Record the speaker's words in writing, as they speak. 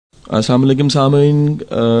अस्सलाम वालेकुम सामीन,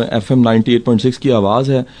 FM 98.6 की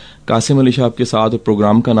आवाज़ है। कासिम अली शाह के साथ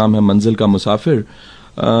प्रोग्राम का नाम है मंजिल का मुसाफिर।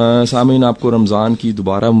 सामीन, आपको रमज़ान की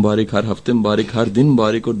दोबारा मुबारक, हर हफ्ते मुबारक, हर दिन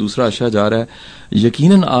मुबारक और दूसरा अशरा जा रहा है।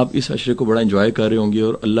 यकीनन आप इस अशरे को बड़ा एंजॉय कर रहे होंगे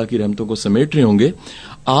और अल्लाह की रहमतों को समेट रहे होंगे।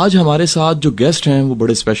 आज हमारे साथ जो गेस्ट हैं वो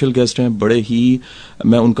बड़े स्पेशल गेस्ट हैं, बड़े ही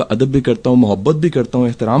मैं उनका अदब भी करता हूँ, मोहब्बत भी करता हूँ,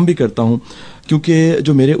 एहतराम भी करता हूँ, क्योंकि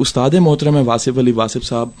जो मेरे उस्ताद मोहतरम है वासिफ अली वासिफ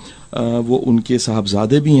साहब, वो उनके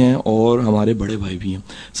साहबजादे भी हैं और हमारे बड़े भाई भी हैं।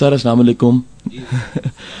 सर अस्सलाम वालेकुम।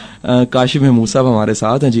 काशिफ महमूद साहब हमारे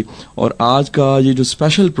साथ हैं जी। और आज का ये जो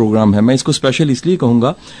स्पेशल प्रोग्राम है, मैं इसको स्पेशल इसलिए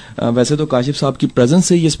कहूँगा, वैसे तो काशिफ साहब की प्रेजेंस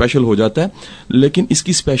से ये स्पेशल हो जाता है, लेकिन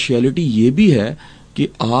इसकी स्पेशलिटी ये भी है कि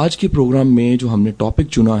आज के प्रोग्राम में जो हमने टॉपिक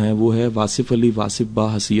चुना है वो है वासिफ अली वासिफ बा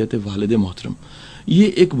हसीयत वालिद मोहतरम। ये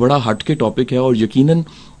एक बड़ा हट के टॉपिक है और यकीनन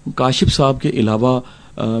काशिफ साहब के अलावा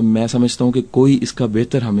मैं समझता हूँ कि कोई इसका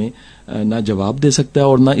बेहतर हमें ना जवाब दे सकता है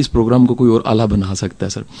और ना इस प्रोग्राम को कोई और आला बना सकता है।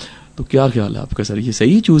 सर, तो क्या ख्याल है आपका? सर, ये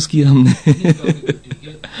सही चूज किया हमने? मैं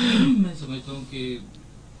समझता हूँ कि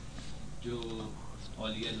जो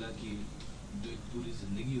औलिया अल्लाह की जो एक पूरी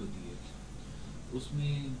जिंदगी होती है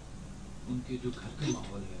उसमें उनके जो घर का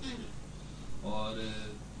माहौल है और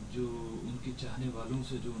जो उनके चाहने वालों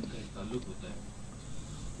से जो उनका एक ताल्लुक होता है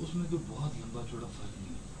उसमें कोई बहुत लंबा चौड़ा फर्क नहीं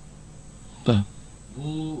है।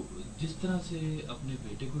 वो जिस तरह से अपने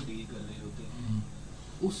बेटे को डील कर रहे होते हैं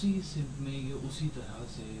उसी सिंप में या उसी तरह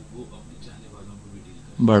से वो अपने चाहने वालों को भी डील कर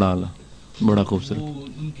रहे हैं। बड़ा आला, बड़ा खूबसूरत। वो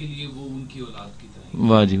उनके लिए वो उनकी औलाद की तरह।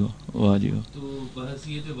 वाह जी वाह, वाह जी वाह। तो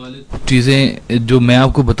बहसीयत वालिद चीज़ें जो मैं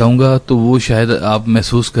आपको बताऊंगा तो वो शायद आप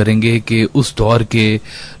महसूस करेंगे कि उस दौर के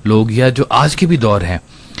लोग या जो आज के भी दौर हैं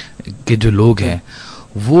के जो लोग हैं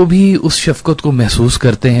वो भी उस शफकत को महसूस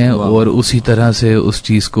करते हैं और उसी तरह से उस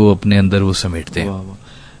चीज को अपने अंदर वो समेटते हैं।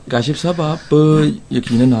 काशिफ साहब, आप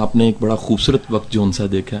यकीनन आपने एक बड़ा खूबसूरत वक्त जो उनसा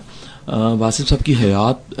देखा है वासिफ साहब की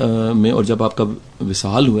हयात में, और जब आपका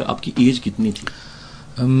विसाल हुआ आपकी एज कितनी थी?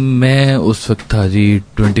 मैं उस वक्त था जी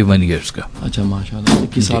 21 ईयर्स का। अच्छा, माशाल्लाह,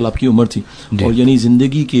 21 साल आपकी उम्र थी। और यानी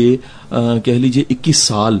जिंदगी के कह लीजिए 21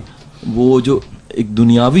 साल वो जो एक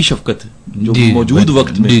दुनियावी शफकत जो मौजूद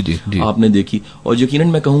वक्त में आपने देखी, और यकीनन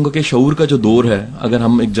मैं कहूंगा कि शऊर का जो दौर है, अगर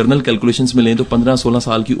हम एक जर्नल कैलकुलेशंस में लें तो 15-16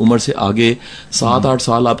 साल की उम्र से आगे 7-8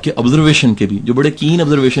 साल आपके ऑब्जर्वेशन के भी, जो बड़े कीन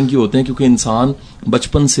ऑब्जर्वेशन के होते हैं, क्योंकि इंसान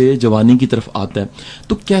बचपन से जवानी की तरफ आता है।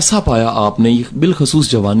 तो कैसा पाया आपने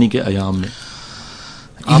बिलखसूस जवानी के अयाम में?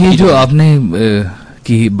 ये जो आपने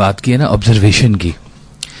की बात की है ना ऑब्जर्वेशन की,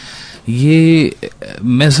 ये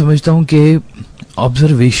मैं समझता हूँ कि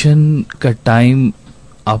ऑब्जर्वेशन का टाइम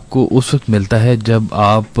आपको उस वक्त मिलता है जब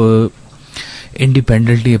आप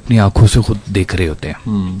इंडिपेंडेंटली अपनी आंखों से खुद देख रहे होते हैं।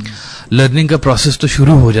 लर्निंग का प्रोसेस तो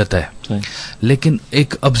शुरू हो जाता है, लेकिन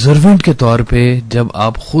एक ऑब्जर्वेंट के तौर पे जब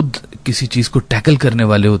आप खुद किसी चीज को टैकल करने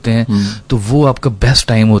वाले होते हैं तो वो आपका बेस्ट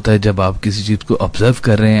टाइम होता है जब आप किसी चीज को ऑब्जर्व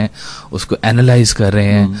कर रहे हैं, उसको एनालाइज कर रहे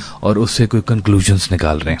हैं और उससे कोई कंक्लूजन्स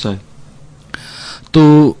निकाल रहे हैं।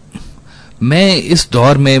 तो मैं इस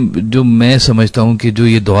दौर में जो मैं समझता हूं कि जो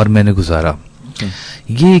ये दौर मैंने गुजारा,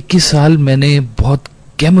 ये 21 साल मैंने बहुत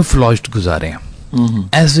कैमोफ्लेज्ड गुजारे हैं।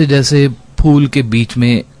 ऐसे जैसे फूल के बीच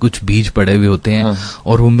में कुछ बीज पड़े हुए होते हैं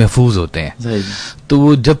और वो महफूज होते हैं, तो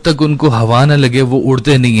वो जब तक उनको हवा ना लगे वो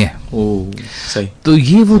उड़ते नहीं है। सही। तो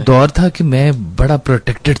ये वो दौर था कि मैं बड़ा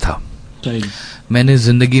प्रोटेक्टेड था। मैंने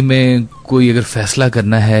जिंदगी में कोई अगर फैसला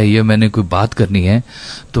करना है या मैंने कोई बात करनी है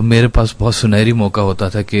तो मेरे पास बहुत सुनहरी मौका होता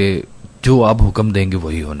था कि जो आप हुक्म देंगे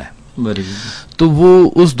वही होना है। तो वो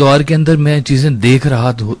उस दौर के अंदर मैं चीजें देख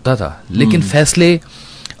रहा होता था, लेकिन फैसले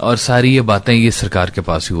और सारी ये बातें ये सरकार के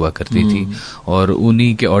पास ही हुआ करती थी और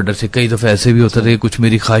उन्हीं के ऑर्डर से। कई दफा ऐसे भी होता था कि कुछ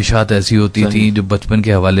मेरी ख्वाहिशात ऐसी होती थी जो बचपन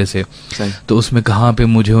के हवाले से, तो उसमें कहाँ पे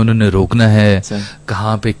मुझे उन्होंने रोकना है,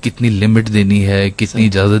 कहाँ पे कितनी लिमिट देनी है, कितनी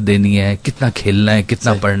इजाजत देनी है, कितना खेलना है,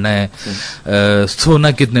 कितना पढ़ना है,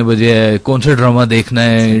 सोना कितने बजे है, कौन सा ड्रामा देखना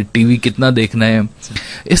है, टीवी कितना देखना है,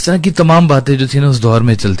 इस तरह की तमाम बातें जो थी ना उस दौर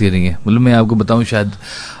में चलती रही है। मतलब मैं आपको बताऊं शायद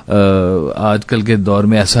आजकल के दौर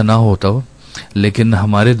में ऐसा ना होता हो, लेकिन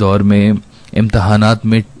हमारे दौर में इम्तहानात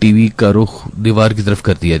में टीवी का रुख दीवार की तरफ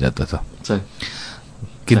कर दिया जाता था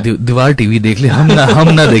कि दीवार टीवी देख ले, हम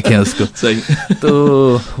ना देखें उसको। सही।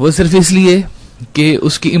 तो वो सिर्फ इसलिए कि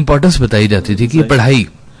उसकी इम्पोर्टेंस बताई जाती थी कि पढ़ाई।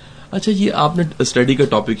 अच्छा, ये आपने स्टडी का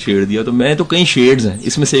टॉपिक छेड़ दिया, तो मैं तो कई शेड्स हैं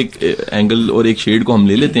इसमें से एक एंगल और एक शेड को हम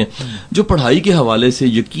ले लेते हैं जो पढ़ाई के हवाले से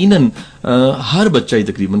यकीनन हर बच्चा ही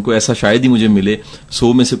तकरीबन, कोई ऐसा शायद ही मुझे मिले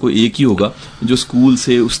 100 में से कोई एक ही होगा जो स्कूल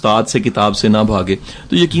से, उस्ताद से, किताब से ना भागे।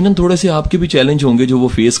 तो यकीनन थोड़े से आपके भी चैलेंज होंगे जो वो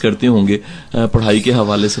फेस करते होंगे पढ़ाई के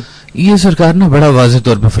हवाले से। ये सरकार ना बड़ा वाज़ेह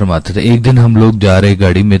तौर पर फरमाते थे। एक दिन हम लोग जा रहे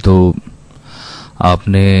गाड़ी में तो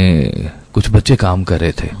आपने कुछ बच्चे काम कर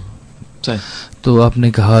रहे थे तो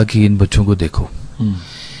आपने कहा कि इन बच्चों को देखो,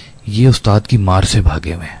 ये उस्ताद की मार से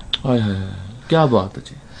भागे हुए हैं। क्या बात है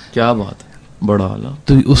जी, क्या बात है, बड़ा आला।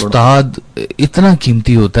 तो उस्ताद इतना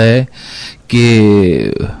कीमती होता है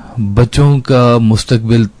कि बच्चों का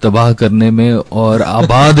मुस्तकबिल तबाह करने में और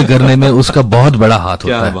आबाद करने में उसका बहुत बड़ा हाथ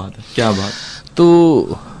होता है। क्या बात है, क्या बात।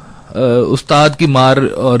 तो उस्ताद की मार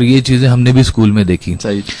और ये चीजें हमने भी स्कूल में देखी,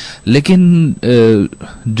 लेकिन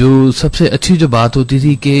जो सबसे अच्छी जो बात होती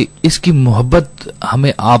थी कि इसकी मोहब्बत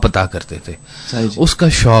हमें आप अता करते थे, उसका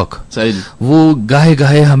शौक, वो गाहे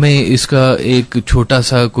गाहे हमें इसका एक छोटा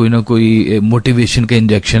सा कोई ना कोई मोटिवेशन का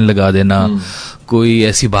इंजेक्शन लगा देना, कोई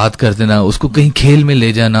ऐसी बात कर देना, उसको कहीं खेल में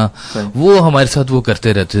ले जाना, वो हमारे साथ वो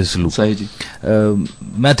करते रहते थे सलूक।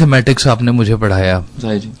 मैथमेटिक्स आपने मुझे पढ़ाया,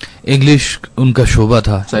 इंग्लिश उनका शोभा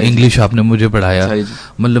था, इंग्लिश आपने मुझे पढ़ाया।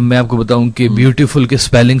 मतलब मैं आपको बताऊं कि ब्यूटीफुल के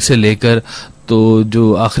स्पेलिंग से लेकर तो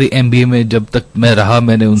जो आखिरी एमबीए में जब तक मैं रहा,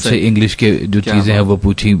 मैंने उनसे इंग्लिश के जो चीजें हैं वो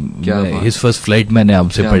पूछी, हिज फर्स्ट फ्लाइट मैंने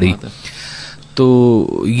आपसे पढ़ी।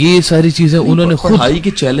 तो ये सारी चीजें उन्होंने खुद। पढ़ाई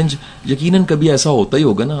के चैलेंज यकीनन कभी ऐसा होता ही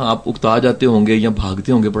होगा ना, आप उकता जाते होंगे या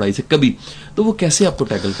भागते होंगे पढ़ाई से कभी, तो वो कैसे आपको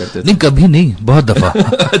टैकल करते थे? नहीं, कभी नहीं, बहुत दफा।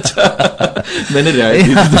 अच्छा, मैंने रियायत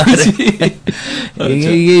दी।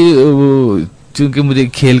 ये चूंकि मुझे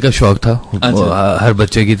खेल का शौक था, हर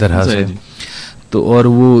बच्चे की तरह से, तो और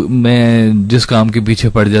वो मैं जिस काम के पीछे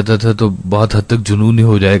पड़ जाता था तो बहुत हद तक जुनून ही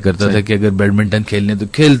हो जाया करता था कि अगर बैडमिंटन खेलनी है तो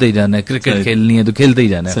खेलते ही जाना है, क्रिकेट खेलनी है तो खेलते ही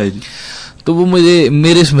जाना है। तो वो मुझे,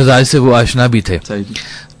 मेरे इस मिजाज से वो आशना भी थे।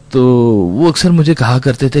 तो वो अक्सर मुझे कहा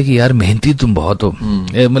करते थे कि यार मेहनती तुम बहुत हो,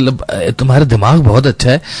 मतलब तुम्हारा दिमाग बहुत अच्छा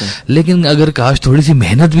है, लेकिन अगर काश थोड़ी सी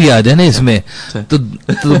मेहनत भी आ जाए ना इसमें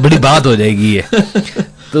तो बड़ी बात हो जाएगी ये।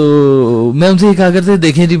 तो मैं उनसे ये कहा करते,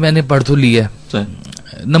 देखें जी मैंने पढ़ तो लिया,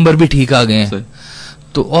 नंबर भी ठीक आ गए हैं,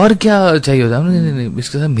 तो और क्या चाहिए होता है? नहीं,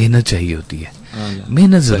 इसके साथ मेहनत चाहिए होती है,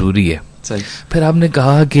 मेहनत जरूरी है। फिर आपने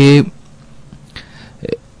कहा कि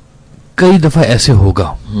कई दफा ऐसे होगा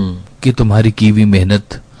कि तुम्हारी की हुई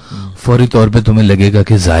मेहनत फौरी तौर पे तुम्हें लगेगा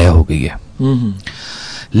कि जाया हो गई है,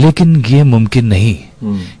 लेकिन ये मुमकिन नहीं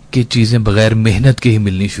कि चीजें बगैर मेहनत के ही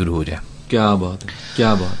मिलनी शुरू हो जाए। क्या बात है,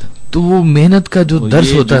 क्या बात है। तो वो मेहनत का जो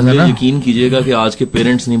दर्स होता है ना, यकीन कीजिएगा कि आज के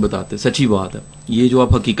पेरेंट्स नहीं बताते, सच्ची बात है। ये जो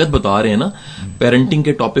आप हकीकत बता रहे हैं ना, पेरेंटिंग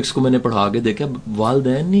के टॉपिक्स को मैंने पढ़ा के देखा,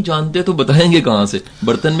 वालिदैन नहीं जानते तो बताएंगे कहाँ से,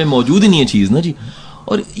 बर्तन में मौजूद ही नहीं है चीज ना जी।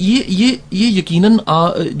 और ये यकीनन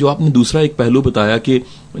जो आपने दूसरा एक पहलू बताया कि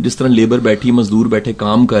जिस तरह लेबर बैठी, मजदूर बैठे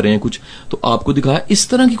काम कर रहे हैं कुछ, तो आपको दिखाया, इस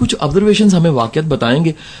तरह की कुछ ऑब्जर्वेशंस हमें वाकयात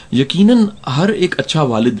बताएंगे। यकीनन हर एक अच्छा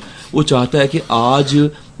वालिद वो चाहता है कि आज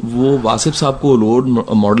वो वासिफ साहब को रोल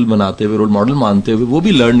मॉडल बनाते हुए, रोल मॉडल मानते हुए वो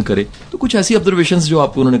भी लर्न करे। तो कुछ ऐसी ऑब्जर्वेशंस जो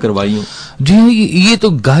आपको उन्होंने करवाई हो? जी, ये तो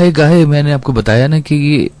गाहे गाहे मैंने आपको बताया ना कि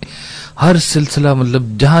ये हर सिलसिला,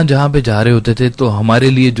 मतलब जहां जहां पे जा रहे होते थे तो हमारे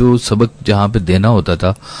लिए जो सबक जहां पे देना होता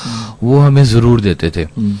था वो हमें जरूर देते थे।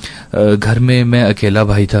 घर में मैं अकेला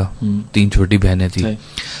भाई था, 3 छोटी बहनें थी,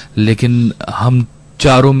 लेकिन हम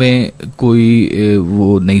चारों में कोई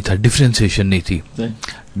वो नहीं था, डिफरेंशिएशन नहीं थी,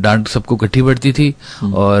 डांट सबको इकट्ठी बढ़ती थी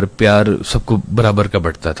और प्यार सबको बराबर का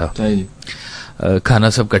बढ़ता था। खाना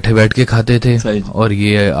सब इकट्ठे बैठ के खाते थे और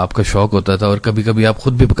ये आपका शौक होता था, और कभी कभी आप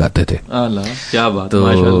खुद भी पकाते थे। क्या बात, तो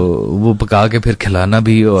वो पका के फिर खिलाना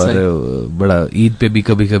भी, और बड़ा ईद पे भी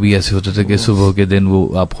कभी कभी ऐसे होते थे कि सुबह के दिन वो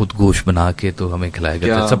आप खुद गोश्त बना के तो हमें खिलाया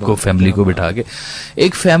करते, सबको फैमिली को बिठा के।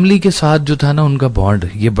 एक फैमिली के साथ जो था ना उनका बॉन्ड,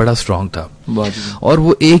 ये बड़ा स्ट्रांग था, और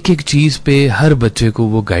वो एक एक चीज पे हर बच्चे को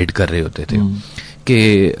वो गाइड कर रहे होते थे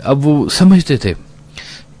कि अब वो समझते थे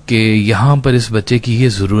कि यहाँ पर इस बच्चे की ये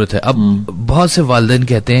जरूरत है। अब बहुत से वालिदैन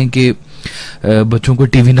कहते हैं कि बच्चों को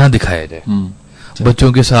टीवी ना दिखाया जाए,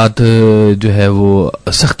 बच्चों के साथ जो है वो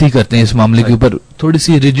सख्ती करते हैं इस मामले के ऊपर, थोड़ी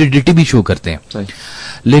सी रिजिडिटी भी शो करते हैं।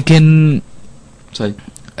 लेकिन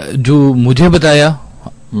जो मुझे बताया,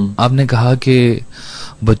 आपने कहा कि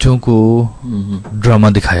बच्चों को ड्रामा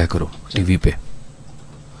दिखाया करो टीवी पे,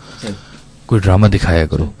 कोई ड्रामा दिखाया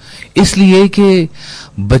करो, इसलिए कि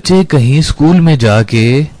बच्चे कहीं स्कूल में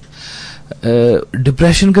जाके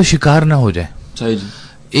डिप्रेशन का शिकार ना हो जाए।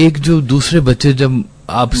 एक जो दूसरे बच्चे जब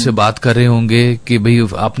आपसे बात कर रहे होंगे कि भाई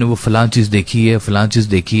आपने वो फलां चीज देखी है, फलां चीज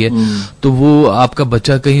देखी है, तो वो आपका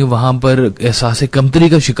बच्चा कहीं वहां पर एहसास कमतरी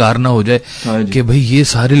का शिकार ना हो जाए कि भाई ये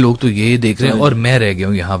सारे लोग तो ये देख रहे हैं और मैं रह गया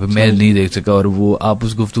हूँ यहाँ पे, मैं नहीं देख सका, और वो आप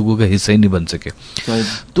उस गुफ्तगू का हिस्सा ही नहीं बन सके।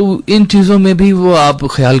 तो इन चीजों में भी वो आप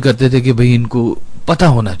ख्याल करते थे कि भाई इनको पता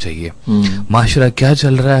होना चाहिए माशरा क्या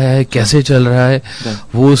चल रहा है, कैसे चल रहा है,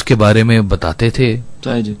 वो उसके बारे में बताते थे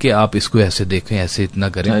कि आप इसको ऐसे देखें, ऐसे इतना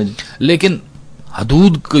करें, लेकिन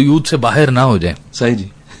हदूद यूद से बाहर ना हो जाए। सही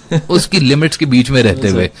जी। उसकी लिमिट्स के बीच में रहते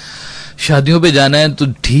हुए। शादियों पे जाना है तो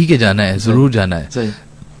ठीक है, जाना है, जरूर जाना है,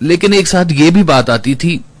 लेकिन एक साथ ये भी बात आती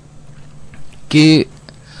थी कि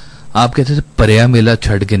आप कहते थे परया मेला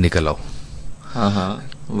छड़ के निकल आओ। हाँ हाँ,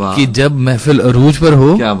 वाह, कि जब महफिल अरूज पर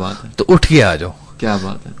हो, क्या बात है, तो उठ के आ जाओ। क्या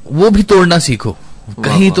बात है, वो भी तोड़ना सीखो,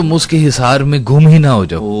 कहीं तुम उसके हिसार में गुम ही ना हो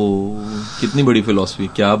जाओ। ओ, कितनी बड़ी फिलॉसफी,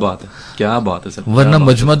 क्या बात है, क्या बात है सर। वरना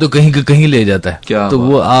मजमा तो कहीं का कहीं ले जाता है। क्या तो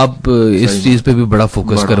वो आप इस चीज पे भी बड़ा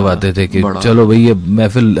फोकस करवाते थे कि चलो भाई अब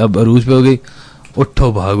महफिल अब अरूज पे हो गई,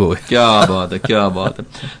 उठो भागो। क्या बात है, क्या बात है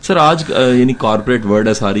सर। आज यानी कॉर्पोरेट वर्ल्ड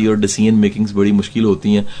है सारी, और डिसीजन मेकिंग्स बड़ी मुश्किल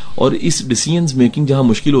होती हैं, और इस डिसीजन मेकिंग जहां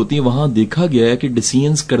मुश्किल होती है वहां देखा गया है कि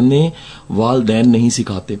डिसीजंस करने वालदैन नहीं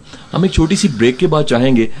सिखाते। हम एक छोटी सी ब्रेक के बाद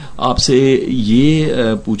चाहेंगे आपसे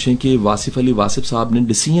ये पूछें कि वासिफ अली वासिफ साहब ने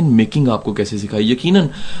डिसीजन मेकिंग आपको कैसे सिखाई। यकीनन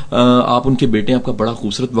आप उनके बेटे, आपका बड़ा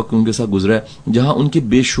खूबसूरत वक्त उनके साथ गुजरा है, जहां उनके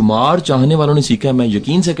बेशुमार चाहने वालों ने सीखा है। मैं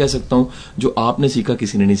यकीन से कह सकता हूं जो आपने सीखा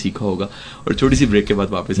किसी ने नहीं सीखा होगा। और छोटी सी ब्रेक के बाद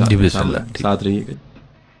वापस साथ रहिएगा।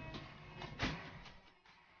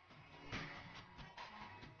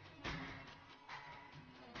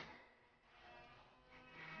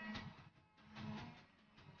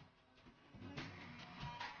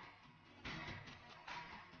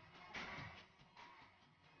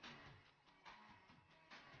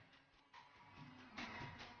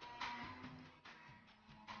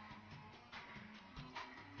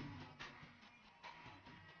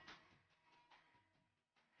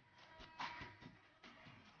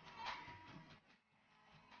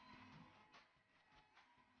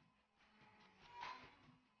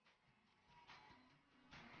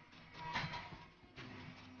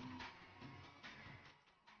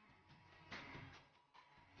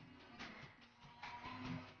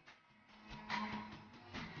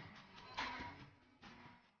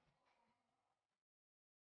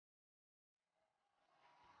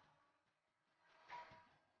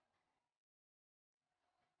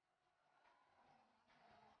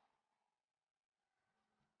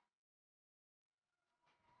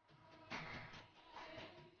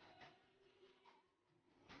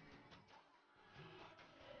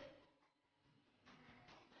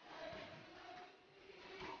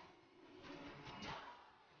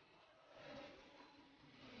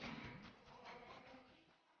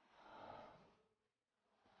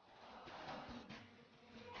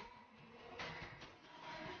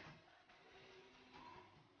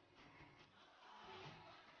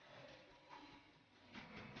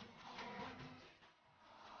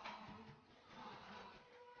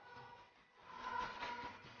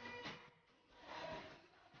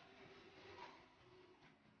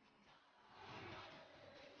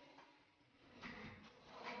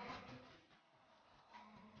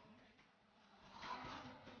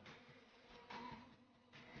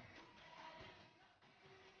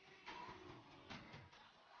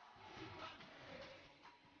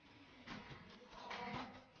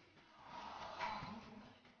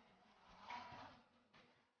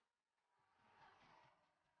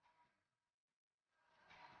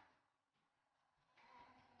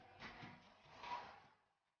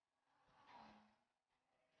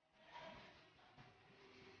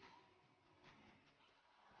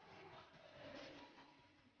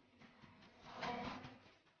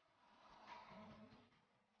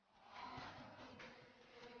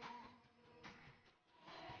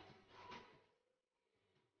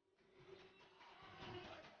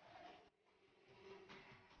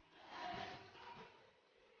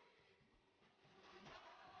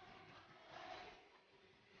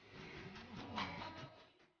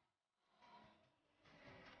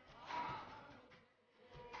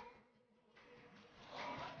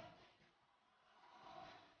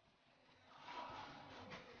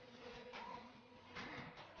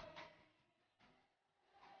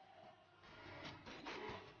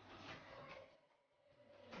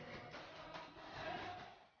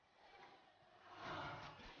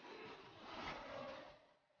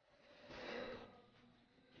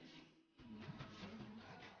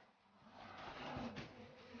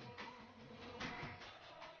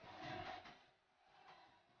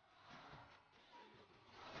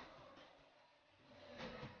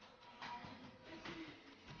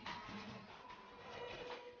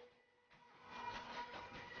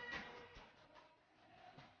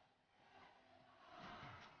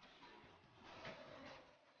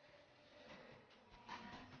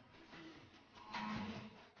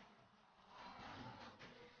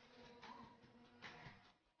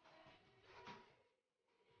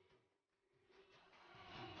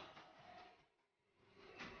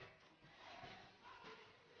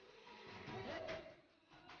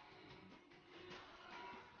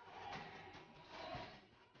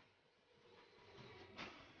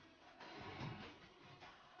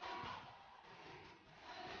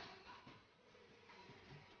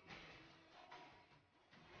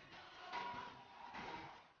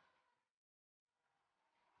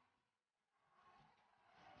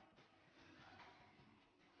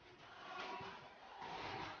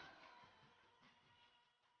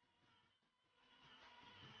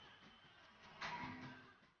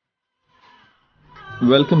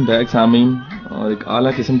 वेलकम बैक सामीन। और एक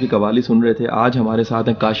आला किस्म की कवाली सुन रहे थे। आज हमारे साथ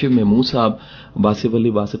हैं काशिफ महमूद साहब, बासिफ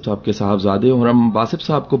अली बासिफ साहब के साहबजादे, और हम बासिफ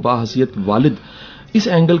साहब को बाहसियत वालिद इस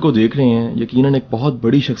एंगल को देख रहे हैं। यकीनन एक बहुत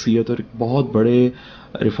बड़ी शख्सियत और एक बहुत बड़े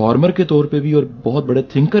रिफॉर्मर के तौर पे भी और बहुत बड़े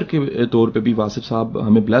थिंकर के तौर पे भी बासिफ साहब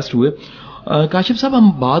हमें ब्लेस्ड हुए। काशिफ साहब,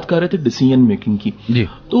 हम बात कर रहे थे डिसीजन मेकिंग की जी।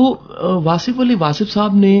 तो वासिफ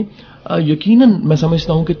साहब ने यकीनन मैं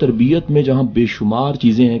समझता हूं कि तरबियत में जहां बेशुमार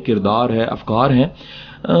चीजें हैं, किरदार है, अफकार हैं,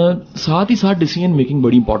 साथ ही साथ डिसीजन मेकिंग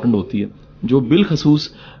बड़ी इंपॉर्टेंट होती है, जो बिलखसूस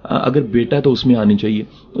अगर बेटा है तो उसमें आनी चाहिए।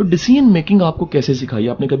 तो डिसीजन मेकिंग आपको कैसे सिखाई?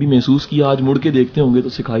 आपने कभी महसूस किया? आज मुड़ के देखते होंगे तो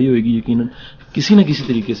सिखाई होगी यकीनन किसी न किसी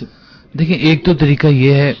तरीके से। देखिए, एक तो तरीका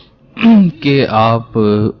ये है कि आप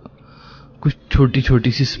कुछ छोटी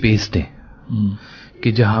छोटी सी स्पेस दें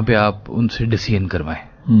कि जहां पे आप उनसे डिसीजन करवाएं,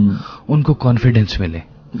 उनको कॉन्फिडेंस मिले।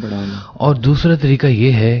 और दूसरा तरीका ये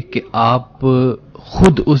है कि आप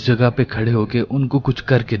खुद उस जगह पे खड़े होके उनको कुछ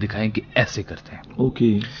करके दिखाएं कि ऐसे करते हैं।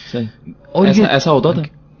 ओके, सही। और ऐसा होता था?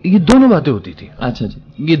 ये दोनों बातें होती थी। अच्छा जी,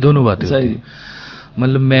 ये दोनों बातें होती थी।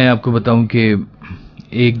 मतलब मैं आपको बताऊं कि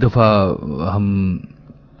एक दफा हम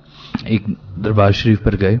एक दरबार शरीफ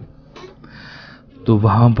पर गए, तो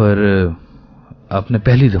वहां पर आपने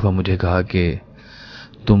पहली दफा मुझे कहा कि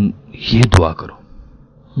तुम ये दुआ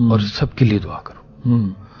करो और सबके लिए दुआ करो।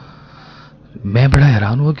 मैं बड़ा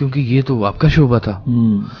हैरान हुआ क्योंकि ये तो आपका शोबा था।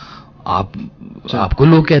 आपको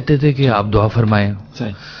लोग कहते थे कि आप दुआ फरमाएं,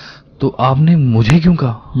 तो आपने मुझे क्यों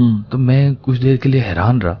कहा? तो मैं कुछ देर के लिए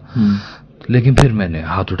हैरान रहा, लेकिन फिर मैंने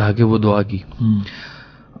हाथ उठा के वो दुआ की।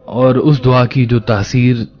 और उस दुआ की जो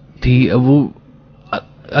तासीर थी, वो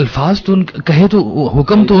अल्फाज तो कहे तो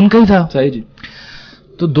हुक्म तो उनका ही था। सही जी।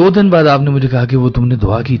 तो 2 दिन बाद आपने मुझे कहा कि वो तुमने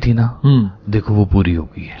दुआ की थी ना, देखो वो पूरी हो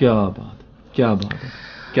गई है। क्या बात, क्या बात है,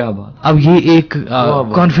 क्या बात। अब ये एक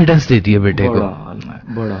कॉन्फिडेंस देती है बेटे को।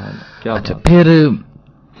 बड़ा क्या। अच्छा, फिर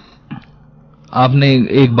आपने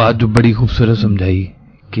एक बात जो बड़ी खूबसूरत समझाई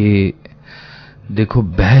कि देखो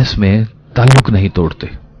बहस में ताल्लुक नहीं तोड़ते।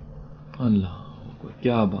 अल्लाह,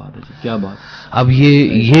 क्या बात है, क्या बात। अब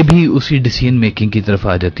ये भी उसी डिसीजन मेकिंग की तरफ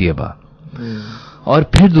आ जाती है बात।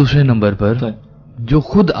 और फिर दूसरे नंबर पर जो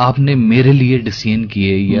खुद आपने मेरे लिए डिसीजन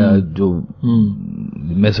किए, या जो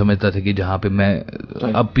मैं समझता था कि जहां पे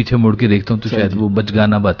मैं अब पीछे मुड़ के देखता हूं तो शायद वो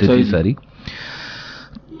बचगाना बातें थी सारी,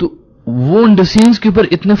 तो वो उन डिसीजंस के ऊपर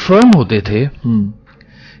इतने फर्म होते थे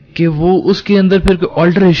कि वो उसके अंदर फिर कोई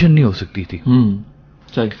ऑल्टरेशन नहीं हो सकती थी।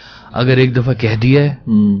 अगर एक दफा कह दिया है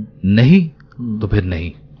नहीं तो फिर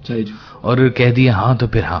नहीं, और अगर कह दिया हाँ तो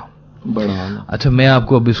फिर हाँ। बड़ा अच्छा, मैं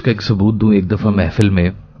आपको अब इसका एक सबूत दूं। एक दफा महफिल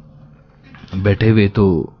में बैठे हुए तो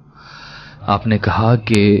आपने कहा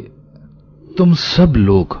कि तुम सब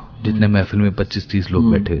लोग, जितने महफिल में 25-30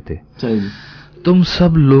 लोग बैठे हुए थे, तुम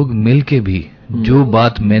सब लोग मिलके भी जो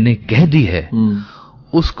बात मैंने कह दी है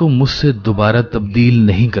उसको मुझसे दोबारा तब्दील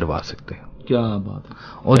नहीं करवा सकते। क्या बात है,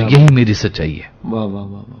 और यही मेरी सच्चाई है। वाह वाह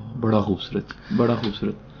वाह वाह, बड़ा खूबसूरत, बड़ा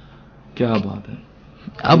खूबसूरत, क्या बात है।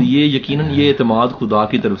 अब ये यकीनन ये एतमाद खुदा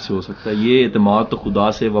की तरफ से हो सकता है। ये एतमाद तो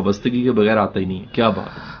खुदा से वाबस्तगी के बगैर आता ही नहीं है। क्या बात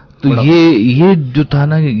है। तो ये जो था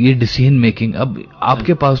ना, ये डिसीजन मेकिंग, अब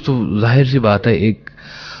आपके पास तो जाहिर सी बात है एक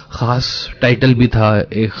खास टाइटल भी था,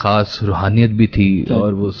 एक खास रूहानियत भी थी,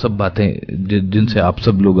 और वो सब बातें जिनसे आप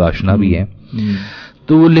सब लोग आशना भी हैं।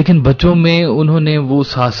 तो लेकिन बच्चों में उन्होंने वो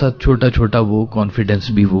साथ साथ छोटा छोटा वो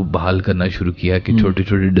कॉन्फिडेंस भी वो बहाल करना शुरू किया कि छोटे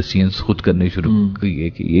छोटे डिसीजंस खुद करने शुरू किए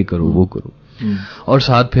कि ये करो वो करो, और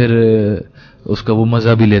साथ फिर उसका वो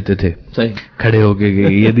मजा भी लेते थे। सही खड़े होके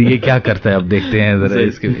यदि ये क्या करता है, अब देखते हैं जरा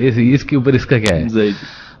इसके ऊपर इसका क्या है। सही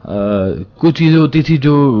कुछ चीजें होती थी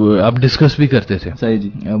जो आप डिस्कस भी करते थे। सही जी।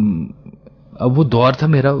 अब वो दौर था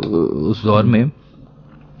मेरा, उस दौर में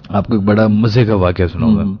आपको एक बड़ा मजे का वाकया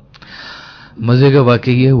सुनाऊंगा। मजे का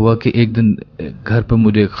वाकया ये हुआ कि एक दिन घर पर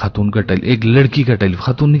मुझे एक लड़की का टेलीफोन,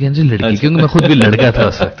 खातून नहीं कहने से लड़की, अच्छा। क्योंकि मैं खुद भी लड़का था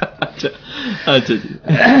उस वक्त। अच्छा जी।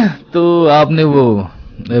 तो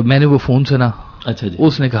मैंने वो फोन सुना। अच्छा जी।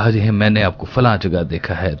 उसने कहा जी मैंने आपको फलां जगह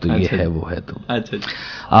देखा है, तो ये है वो है, तो अच्छा जी।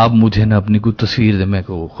 आप मुझे ना अपनी कोई तस्वीर दे। मैं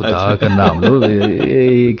को खुदा का नाम लो,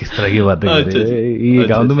 ये किस तरह की बातें कर रहे हैं, ये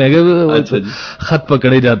काम तो मैं खत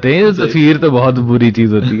पकड़े जाते हैं, तस्वीर तो बहुत बुरी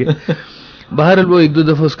चीज होती है। बहरहाल वो 1-2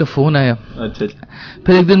 दफा उसका फोन आया। अच्छा।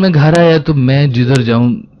 फिर एक दिन मैं घर आया तो मैं जिधर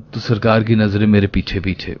जाऊं तो सरकार की नजरें मेरे पीछे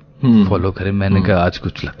पीछे फॉलो करे। मैंने कहा आज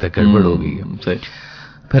कुछ लगता है गड़बड़ हो गई है।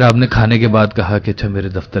 फिर आपने खाने के बाद कहा कि अच्छा मेरे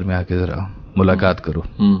दफ्तर में आके जरा मुलाकात करो।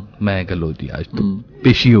 मैं कह लो जी आज तो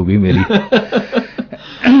पेशी हो गई मेरी।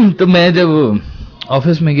 तो मैं जब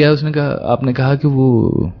ऑफिस में गया, आपने कहा कि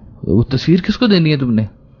वो तस्वीर किसको देनी है तुमने?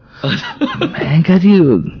 मैं कहा जी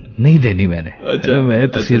नहीं देनी मैंने। अच्छा, मैं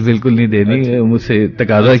तस्वीर बिल्कुल नहीं देनी, मुझसे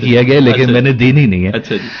तकाजा किया गया लेकिन मैंने देनी नहीं है।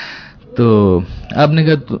 अच्छा जी। तो आपने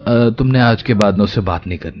कहा तुमने आज के बाद ना उससे बात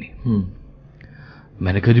नहीं करनी।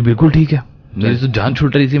 मैंने कहा जी बिल्कुल ठीक है, मेरी तो जान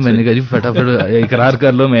छूट रही थी। मैंने कहा जी फटाफट इकरार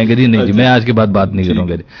कर लो। मैं कहा जी नहीं जी, मैं आज के बाद बात नहीं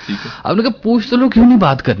करूंगा जी। आपने कहा पूछ तो लो क्यों नहीं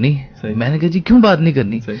बात करनी। मैंने कहा जी क्यों बात नहीं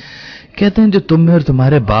करनी। कहते हैं जो तुम में और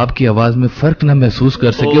तुम्हारे बाप की आवाज में फर्क ना महसूस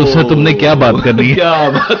कर सके उससे तुमने क्या बात करनी है। क्या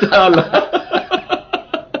बात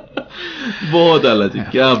बहुत आला जी,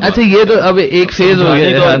 क्या बात। अच्छा ये तो अब एक फेज हो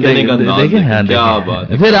गया,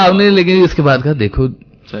 देखें। फिर आपने लेकिन इसके बाद कहा देखो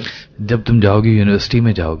जब तुम जाओगे यूनिवर्सिटी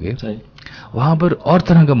में जाओगे वहां पर और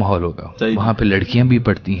तरह का माहौल होगा। वहां पे लड़कियां भी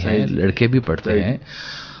पढ़ती हैं, लड़के भी पढ़ते हैं,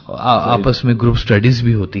 आपस में ग्रुप स्टडीज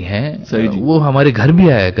भी होती हैं। वो हमारे घर भी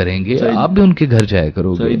आया करेंगे, आप भी उनके घर जाया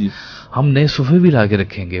करोगे। हम नए सोफे भी ला के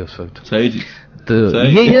रखेंगे उस वक्त। सही जी। तो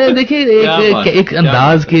ये देखिए एक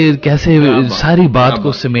अंदाज के कैसे सारी बात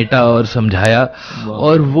को समेटा और समझाया,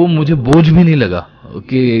 और वो मुझे बोझ भी नहीं लगा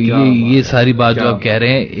कि ये सारी बात जो आप कह रहे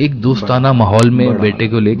हैं एक दोस्ताना माहौल में बेटे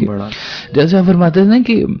को लेके। जैसे आप फरमाते थे ना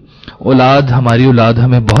कि औलाद, हमारी औलाद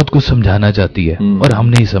हमें बहुत कुछ समझाना चाहती है और हम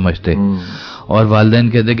नहीं समझते, और वालिदैन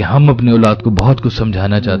कहते हैं कि हम अपनी औलाद को बहुत कुछ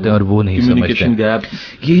समझाना चाहते हैं और वो नहीं समझते।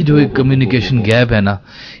 ये जो एक कम्युनिकेशन गैप है ना,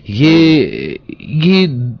 ये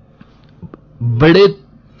बड़े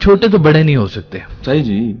छोटे तो बड़े नहीं हो सकते। सही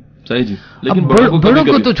जी, सही जी। लेकिन बड़ों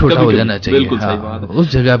को तो छोटा हो जाना चाहिए। बिल्कुल सही बात है।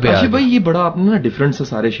 उस जगह पे काशिफ भाई ये बड़ा आपने ना डिफरेंट से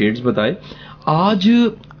सारे शेड्स बताए। आज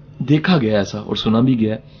देखा गया ऐसा और सुना भी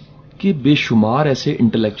गया कि बेशुमार ऐसे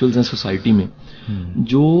इंटेलेक्चुअल्स हैं सोसाइटी में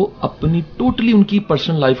जो अपनी टोटली उनकी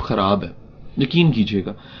पर्सनल लाइफ खराब है, यकीन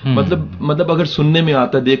कीजिएगा। मतलब अगर सुनने में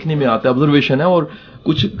आता है, देखने में आता है, ऑब्जर्वेशन है, और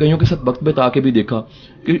कुछ कईयों के साथ वक्त बिता के भी देखा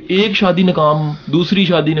कि एक शादी नाकाम, दूसरी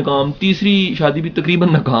शादी नाकाम, तीसरी शादी भी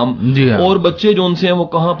तकरीबन नाकाम, और बच्चे जोन से हैं वो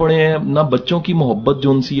कहाँ पड़े हैं। ना बच्चों की मोहब्बत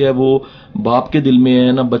जोन सी है वो बाप के दिल में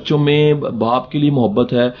है, ना बच्चों में बाप के लिए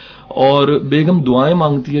मोहब्बत है, और बेगम दुआएं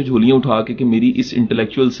मांगती है झोलियां उठा के कि मेरी इस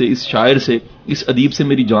इंटेलेक्चुअल से, इस शायर से, इस अदीब से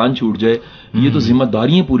मेरी जान छूट जाए, ये तो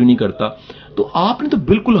जिम्मेदारियां पूरी नहीं करता। तो आपने तो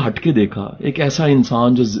बिल्कुल हटके देखा एक ऐसा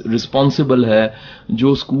इंसान जो रिस्पॉन्सिबल है,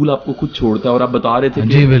 जो स्कूल आपको खुद छोड़ता है, और आप बता रहे थे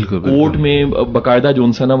कि कोर्ट में बकायदा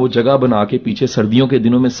जो ना वो जगह बना के पीछे सर्दियों के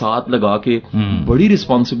दिनों में साथ लगा के बड़ी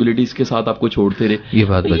रिस्पॉन्सिबिलिटीज के साथ आपको छोड़ते रहे। ये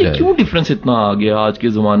बात ये क्यों डिफरेंस इतना आ गया आज के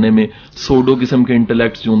जमाने में? सोडो किस्म के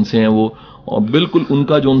इंटेलेक्ट जोन से हैं वो, और बिल्कुल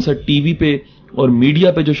उनका जोन सा टीवी पे और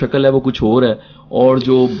मीडिया पे जो शक्ल है वो कुछ और है, और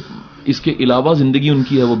जो इसके अलावा जिंदगी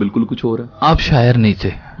उनकी है वो बिल्कुल कुछ और है। आप शायर नहीं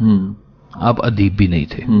थे, आप अदीब भी नहीं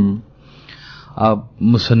थे, आप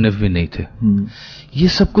मुसन्निफ भी नहीं थे, ये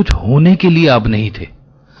सब कुछ होने के लिए आप नहीं थे।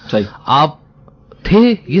 सही। आप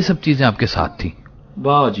थे, ये सब चीजें आपके साथ थी।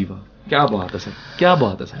 वाह जी वाह, क्या बात है सर, क्या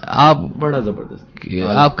बात है सर। आप बड़ा जबरदस्त।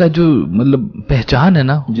 आपका जो मतलब पहचान है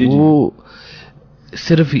ना, वो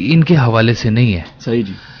सिर्फ इनके हवाले से नहीं है। सही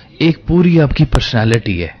जी। एक पूरी आपकी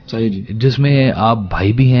पर्सनालिटी है। सही जी। जिसमें आप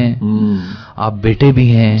भाई भी हैं, आप बेटे भी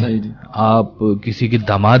हैं, सही जी। आप किसी के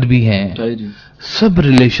दामाद भी हैं। सही जी। सब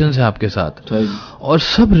रिलेशंस हैं आपके साथ। सही जी। और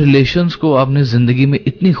सब रिलेशंस को आपने जिंदगी में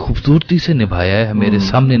इतनी खूबसूरती से निभाया है, मेरे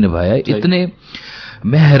सामने निभाया है। इतने,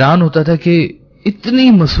 मैं हैरान होता था कि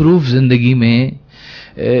इतनी मसरूफ जिंदगी में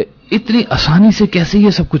इतनी आसानी से कैसे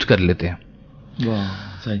ये सब कुछ कर लेते हैं। वाह,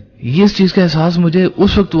 सही। ये इस चीज का एहसास मुझे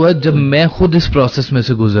उस वक्त हुआ जब मैं खुद इस प्रोसेस में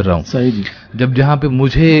से गुजर रहा हूँ। सही जी। जब जहां पे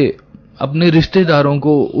मुझे अपने रिश्तेदारों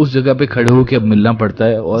को उस जगह पे खड़े होकर अब मिलना पड़ता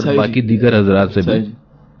है, और बाकी दीगर हजरात से भी,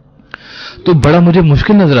 तो बड़ा मुझे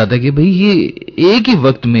मुश्किल नजर आता है कि भाई ये एक ही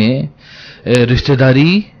वक्त में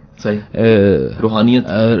रिश्तेदारी,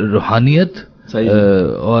 रूहानियत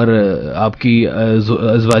और आपकी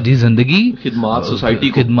अज़वाजी जिंदगी, खिदमात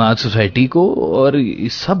सोसाइटी को, और ये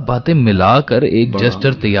सब बातें मिलाकर एक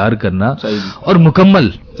जेस्चर तैयार करना और मुकम्मल।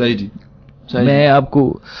 सही जी। मैं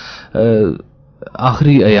आपको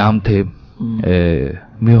आखिरी अयाम थे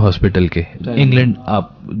म्यू हॉस्पिटल के, इंग्लैंड,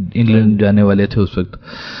 आप इंग्लैंड जाने वाले थे उस वक्त,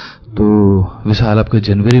 तो विशाल आपका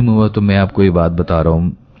जनवरी में हुआ, तो मैं आपको ये बात बता रहा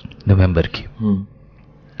हूँ नवंबर की।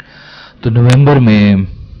 तो नवंबर में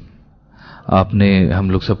आपने,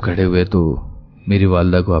 हम लोग सब खड़े हुए, तो मेरी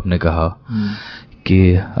वालिदा को आपने कहा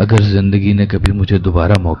कि अगर जिंदगी ने कभी मुझे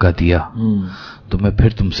दोबारा मौका दिया तो मैं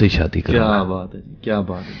फिर तुमसे ही शादी करूंगा। क्या बात है, क्या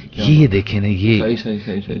बात है। ये देखें ना, ये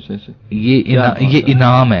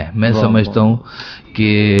इनाम है। मैं समझता हूँ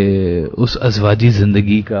कि उस अज़वाजी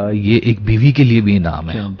जिंदगी का ये एक बीवी के लिए भी इनाम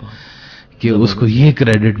है कि उसको ये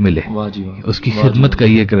क्रेडिट मिले, उसकी खिदमत का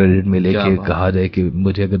ये क्रेडिट मिले कि कहा जाए कि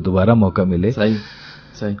मुझे अगर दोबारा मौका मिले। सही,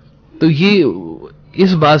 सही। तो ये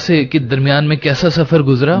इस बात से कि दरमियान में कैसा सफर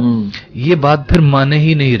गुजरा, ये बात फिर माने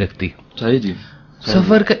ही नहीं रखती। सही जी।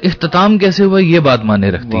 सफर का इख्तिताम कैसे हुआ ये बात माने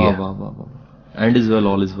रखती है। वाह वाह वाह, and is well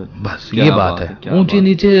all is well, बस ये बात है। ऊंचे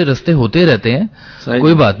नीचे रास्ते होते रहते हैं,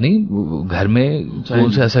 कोई बात नहीं। घर में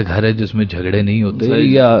कौन सा ऐसा घर है जिसमें झगड़े नहीं होते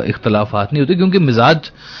या इख्तलाफात नहीं होते, क्योंकि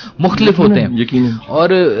मिजाज मुख्तलिफ होते हैं यकीनन। और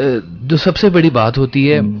जो सबसे बड़ी बात होती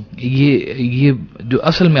है, ये जो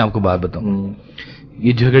असल में आपको बात बताऊं,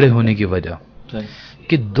 ये झगड़े होने की वजह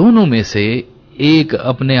कि दोनों में से एक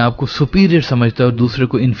अपने आप को सुपीरियर समझता है और दूसरे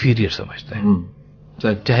को इंफीरियर समझता है,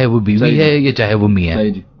 चाहे वो बीवी है या चाहे वो मियां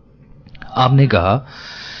है। आपने कहा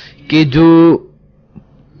कि जो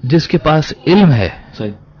जिसके पास इल्म है,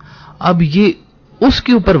 अब ये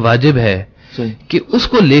उसके ऊपर वाजिब है कि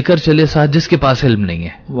उसको लेकर चले साथ जिसके पास इल्म नहीं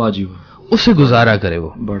है, वाजिब उससे गुजारा करे।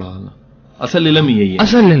 वो बड़ा असल इल्म ही है,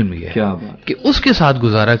 असल इल्म ही है क्या बात कि उसके साथ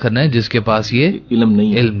गुजारा करना है जिसके पास ये इल्म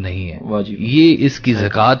नहीं है। ये इसकी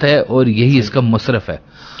ज़कात है और यही इसका मसरफ है।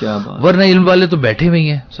 क्या बात। वरना इल्म वाले तो बैठे हुए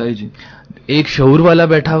हैं, सही जी, एक शऊर वाला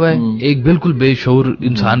बैठा हुआ है, एक बिल्कुल बेशऊर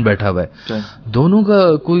इंसान बैठा हुआ है। दोनों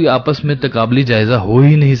का कोई आपस में तकाबली जायजा हो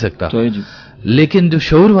ही नहीं सकता। लेकिन जो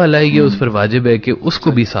शऊर वाला है, ये उस पर वाजिब है कि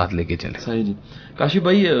उसको भी साथ लेके चले। सही जी। काशिफ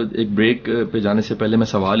भाई, एक ब्रेक पे जाने से पहले मैं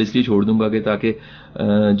सवाल इसलिए छोड़ दूंगा कि ताकि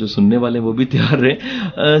जो सुनने वाले हैं वो भी तैयार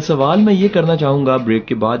रहे। सवाल मैं ये करना चाहूंगा ब्रेक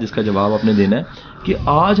के बाद, जिसका जवाब आपने देना है कि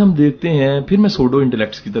आज हम देखते हैं, फिर मैं सोडो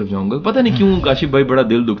इंटेलेक्ट्स की तरफ जाऊंगा। पता नहीं क्यों काशिफ भाई बड़ा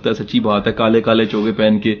दिल दुखता है, सच्ची बात है। काले काले चोगे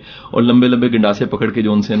पहन के और लंबे लंबे गंडासे पकड़ के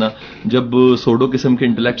जो उनसे ना जब सोडो किस्म के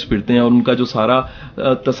इंटेलेक्ट्स फिरते हैं और उनका जो सारा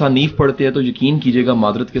तसानीफ पढ़ते हैं, तो यकीन कीजिएगा,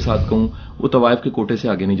 मादरत के साथ कहूं, वो तवायफ के कोटे से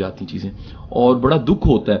आगे नहीं जाती चीजें। और बड़ा दुख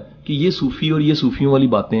होता है कि ये सूफी और ये सूफियों वाली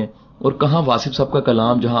बातें हैं। और कहाँ वासिफ साहब का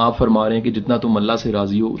कलाम, जहां आप फरमा रहे हैं कि जितना तुम अल्लाह से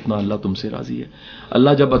राजी हो उतना अल्लाह तुमसे राजी है।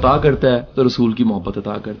 अल्लाह जब अता करता है तो रसूल की मोहब्बत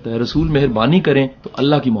अता करता है, रसूल मेहरबानी करें तो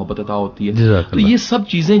अल्लाह की मोहब्बत अता होती है। तो ये सब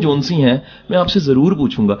चीजें जो सी हैं, मैं आपसे जरूर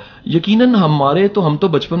पूछूंगा। यकीनन हम तो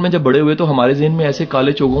बचपन में जब बड़े हुए तो हमारे ज़हन में ऐसे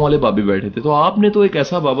काले चोगों वाले बाबे बैठे थे, तो आपने तो एक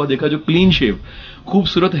ऐसा बाबा देखा जो क्लीन शेव,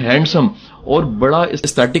 खूबसूरत, हैंडसम और बड़ा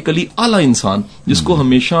एस्थेटिकली आला इंसान, जिसको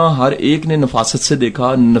हमेशा हर एक ने नफासत से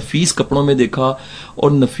देखा, नफीस कपड़ों में देखा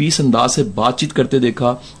और नफीस अंदाज से बातचीत करते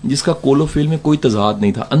देखा, जिसका कोलोफिल में कोई तजाद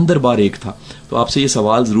नहीं था, अंदर बार एक था। तो आपसे ये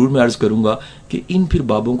सवाल जरूर मैं अर्ज करूंगा कि इन फिर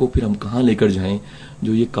बाबों को फिर हम कहाँ लेकर जाएं,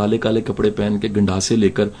 जो ये काले काले कपड़े पहन के गंडासे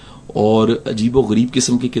लेकर और अजीबो गरीब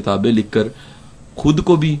किस्म की किताबें लिखकर खुद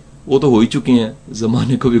को भी, वो तो हो ही चुके हैं,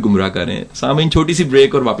 जमाने को भी गुमराह कर रहे हैं। सामीन, छोटी सी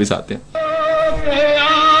ब्रेक और वापस आते हैं।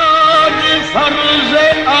 फर्ज़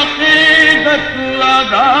अक़ीदत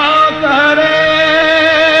अदा करे,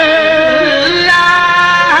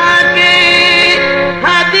 अल्लाह के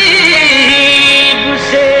हबीब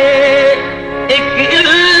से एक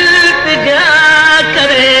इल्तिजा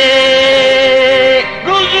करे।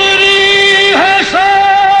 गुज़री है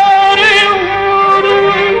सारी उम्र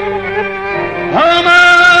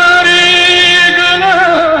हमारी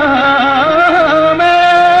गुनाह में,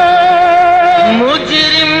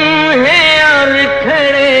 मुजरिम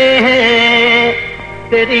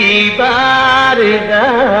तेरी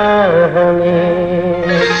बारगाह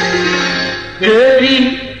में, तेरी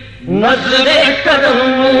नज़रे करम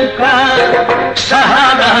का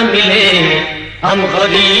सहारा मिले, हम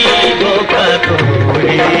गरीबों का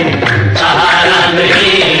कोई सहारा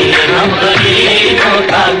नहीं, हम गरीबों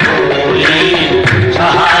का कोई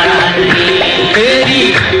सहारा नहीं। तेरी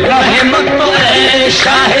रहमत तो है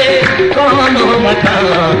शाहे कौनो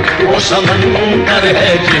मकान, वो समंदर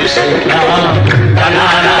है जिसका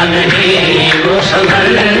किनारा नहीं, वो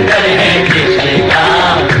समंदर है जिसका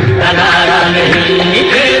किनारा नहीं।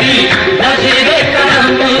 तेरी नज़रे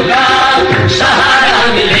करम का सहारा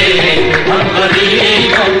मिले, हम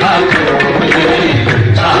गरीबों का कोई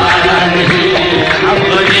सहारा नहीं, हम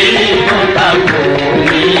गरीबों का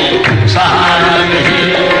कोई सहारा नहीं।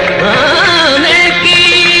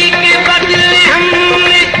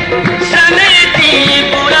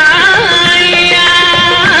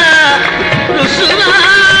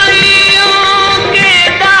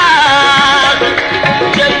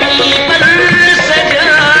 सजा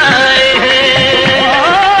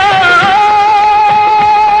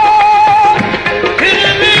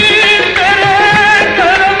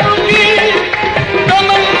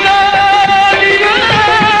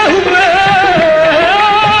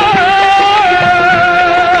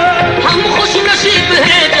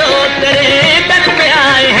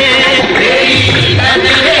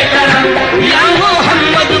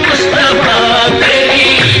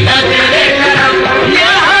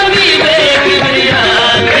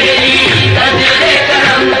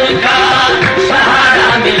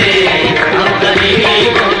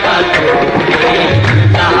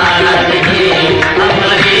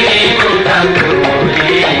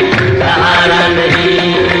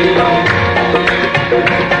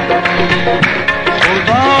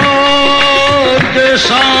खुदा के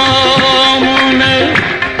सामने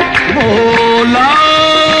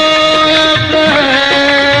मौलायत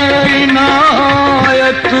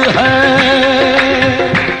इनायत है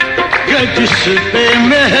कि जिस पे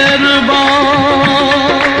मेहरबान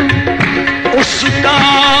उसका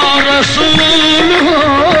रसूल हो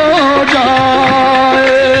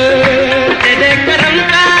जाए। तेरे करम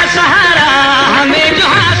का सहारा हमें जो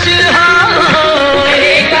हासिल हो,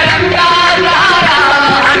 तेरे करम का सहारा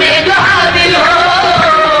हमें जो हासिल हो,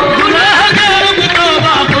 गुनाहगार भी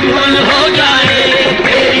तौबा कबूल हो जाए।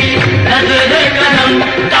 तेरी नजर करम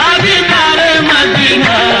ताबीदार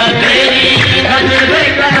मदीना, तेरी नजर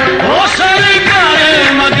करम ओ सरकार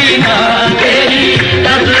मदीना, तेरी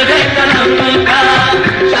नजर करम का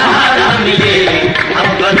सहारा मिले हम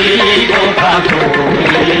गरीबों का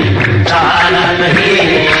कोई सहारा नहीं,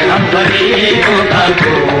 हम गरीबों का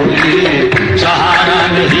कोई सहारा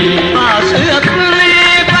नहीं। आस अपनी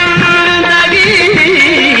बंदगी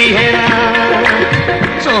है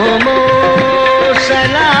सोमो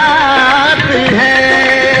सलात है,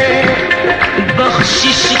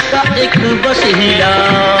 बख्शिश का एक वसीला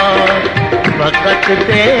वक़्त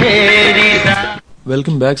तेरी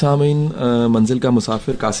वेलकम बैक सामीन। मंजिल का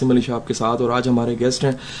मुसाफिर कासिम अली साहब के साथ, और आज हमारे गेस्ट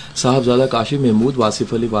हैं साहबजादा काशिफ महमूद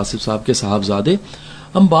वासिफ अली वासिफ साहब के साहबजादे।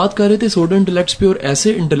 हम बात कर रहे थे सोडो इंटेलेक्ट्स पे और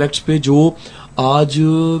ऐसे इंटेलेक्ट्स पे जो आज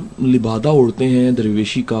लिबादा उड़ते हैं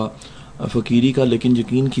दरवेशी का, फ़कीरी का, लेकिन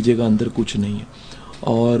यकीन कीजिएगा अंदर कुछ नहीं है।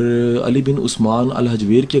 और अली बिन उस्मान अल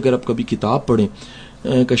हजवेर की अगर आप कभी किताब पढ़ें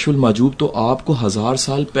कशफुल माजूब, तो आपको 1000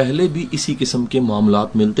 साल पहले भी इसी किस्म के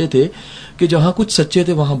मामलात मिलते थे कि जहाँ कुछ सच्चे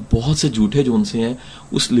थे वहाँ बहुत से झूठे जो उनसे हैं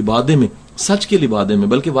उस लिबादे में, सच के लिबादे में।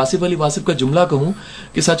 बल्कि वासिफ अली वासिफ का जुमला कहूँ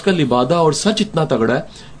कि सच का लिबादा और सच इतना तगड़ा है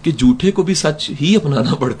कि झूठे को भी सच ही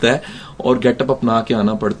अपनाना पड़ता है और गेटअप अपना के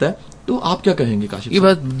आना पड़ता है। तो आप क्या कहेंगे काशिफ? ये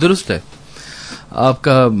बात दुरुस्त है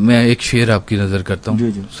आपका। मैं एक शेर आपकी नजर करता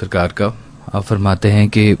हूँ सरकार का। आप फरमाते हैं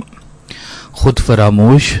कि खुद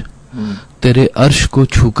फरामोश तेरे अर्श को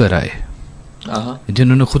छू कर आए,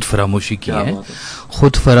 जिन्होंने खुद फरामोशी की है,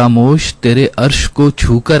 खुद फरामोश तेरे अर्श को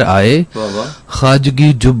छू कर आए,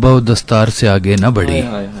 खाजगी जुब्बा और दस्तार से आगे न बढ़ी।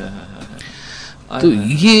 तो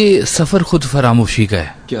ये सफर खुद फरामोशी का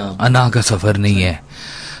है, अना का सफर नहीं है।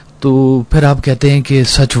 तो फिर आप कहते हैं कि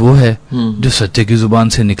सच वो है जो सच्चे की जुबान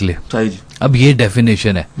से निकले। अब ये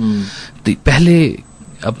डेफिनेशन है। तो पहले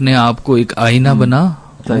अपने आप को एक आईना बना,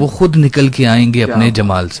 वो खुद निकल के आएंगे अपने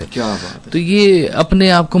जमाल से। तो ये अपने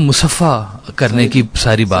आप को मुसफ़ा करने की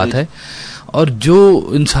सारी बात है। और जो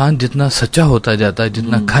इंसान जितना सच्चा होता जाता है,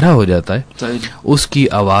 जितना खरा हो जाता है, उसकी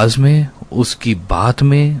आवाज में, उसकी बात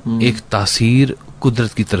में एक तासीर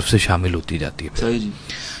कुदरत की तरफ से शामिल होती जाती है।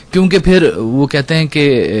 क्योंकि फिर वो कहते हैं कि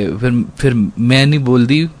फिर मैं नहीं बोल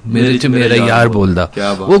दी, मेरे से मेरा यार बोल दा,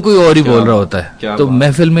 वो कोई और ही बोल रहा होता है। तो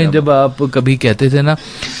महफिल में जब आप कभी कहते थे ना,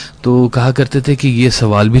 तो कहा करते थे कि ये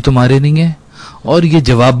सवाल भी तुम्हारे नहीं है और ये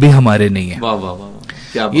जवाब भी हमारे नहीं है। वाह वाह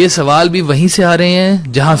वाह, ये सवाल भी वहीं से आ रहे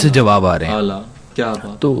हैं जहां से जवाब आ रहे हैं। क्या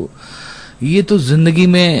बात। तो ये तो जिंदगी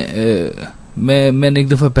में मैंने एक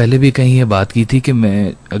दफा पहले भी कहीं ये बात की थी कि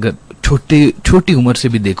मैं अगर छोटी उम्र से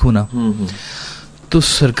भी देखूं ना, तो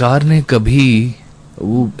सरकार ने कभी,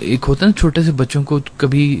 वो एक होता है ना छोटे से बच्चों को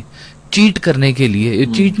कभी चीट करने के लिए,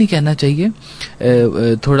 चीट नहीं कहना चाहिए,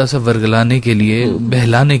 थोड़ा सा वर्गलाने के लिए,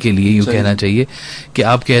 बहलाने के लिए यूं कहना चाहिए कि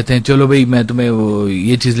आप कहते हैं चलो भाई मैं तुम्हें वो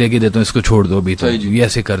ये चीज लेके देता हूँ, इसको छोड़ दो अभी, तो ये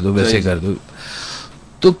ऐसे कर दो वैसे कर दो।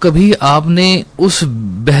 तो कभी आपने उस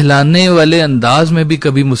बहलाने वाले अंदाज में भी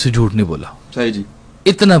कभी मुझसे झूठ नहीं बोला। सही जी।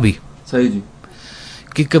 इतना भी सही जी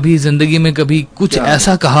कि कभी जिंदगी में कभी कुछ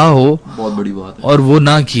ऐसा कहा हो, बहुत बड़ी बात है, और वो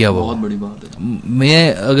ना किया, वो बहुत बड़ी बात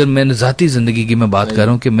है। मैंने जाती जिंदगी की मैं बात कर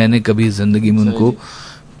रहा हूँ कि मैंने कभी जिंदगी में उनको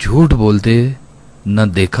झूठ बोलते न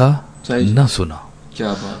देखा न सुना। क्या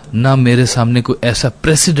बात है। ना मेरे सामने कोई ऐसा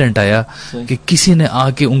प्रेसिडेंट आया कि किसी ने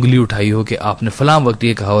आके उंगली उठाई हो कि आपने फलां वक्त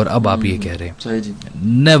ये कहा और अब आप ये कह रहे हैं।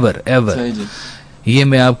 Never ever. ये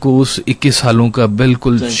मैं आपको उस 21 सालों का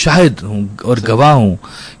बिल्कुल शाहिद हूँ और गवाह हूँ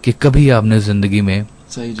कि कभी आपने जिंदगी में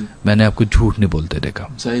मैंने आपको झूठ नहीं बोलते देखा।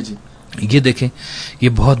 सही जी। ये देखें, ये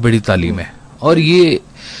बहुत बड़ी तालीम है और ये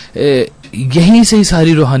यहीं से ही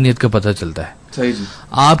सारी रूहानियत का पता चलता है। सही जी।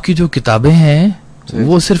 आपकी जो किताबें हैं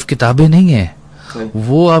वो सिर्फ किताबें नहीं है,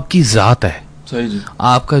 वो आपकी जात है। सही जी।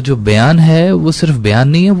 आपका जो बयान है वो सिर्फ बयान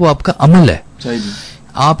नहीं है, वो आपका अमल है। सही जी।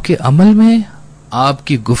 आपके अमल में,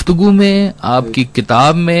 आपकी गुफ्तगू में, आपकी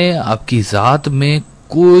किताब में, आपकी जात में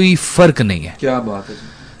कोई फर्क नहीं है। क्या बात है जी।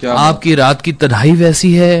 क्या आपकी रात की तन्हाई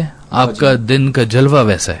वैसी है, आपका दिन का जलवा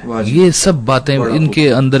वैसा है। ये सब बातें, इनके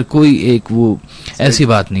अंदर कोई एक वो ऐसी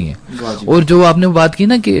बात नहीं है। और जो आपने बात की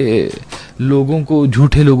ना कि लोगों को,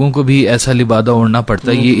 झूठे लोगों को भी ऐसा लिबादा ओढ़ना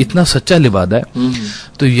पड़ता है, ये इतना सच्चा लिबादा है।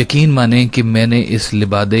 तो यकीन माने कि मैंने इस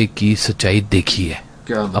लिबादे की सच्चाई देखी है,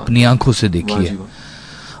 अपनी आंखों से देखी है।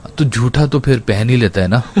 तो झूठा तो फिर पहन ही लेता है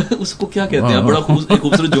ना। उसको क्या कहते हैं? बड़ा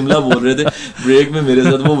खूबसूरत जुमला बोल रहे थे ब्रेक में मेरे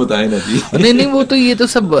साथ, वो बताए ना जी। नहीं, वो तो ये तो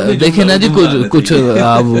सब देखे ना जी, कुछ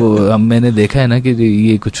आप मैंने देखा है ना कि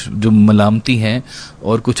ये कुछ जो मलामती हैं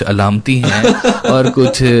और कुछ अलामती हैं और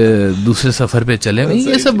कुछ दूसरे सफर पे चले हुए,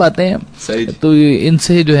 ये सब बातें हैं। तो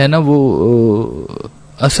इनसे जो है ना वो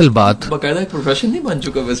असल बात, बकायदा एक प्रोफेशन नहीं बन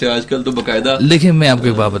चुका वैसे आजकल तो बकायदा। लेकिन मैं आपको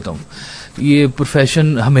एक बात बताऊं, ये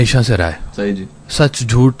प्रोफेशन हमेशा से रहा है। सही जी। सच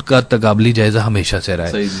झूठ का तकाबली जायजा हमेशा से रहा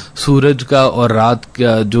है। सूरज का और रात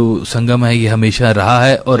का जो संगम है ये हमेशा रहा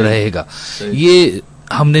है और रहेगा। ये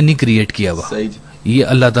हमने नहीं क्रिएट किया हुआ, ये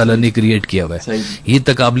अल्लाह ताला ने क्रिएट किया हुआ है। ये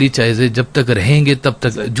तकाबली जायजे जब तक रहेंगे तब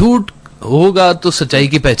तक, झूठ होगा तो सच्चाई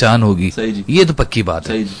की पहचान होगी, ये तो पक्की बात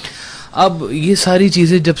है। अब ये सारी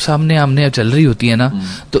चीजें जब सामने आमने चल रही होती है ना,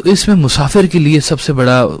 तो इसमें मुसाफिर के लिए सबसे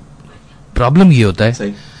बड़ा प्रॉब्लम ये होता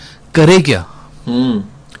है, करे क्या,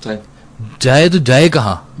 जाए तो जाए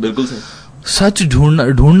कहाँ। बिल्कुल सही। सच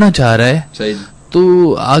ढूंढना चाह रहा है, सही,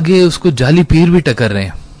 तो आगे उसको जाली पीर भी टकर रहे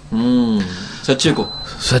हैं। सच्चे को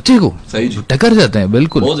सही टकर जाते हैं,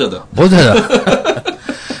 बिल्कुल बहुत ज्यादा।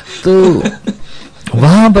 तो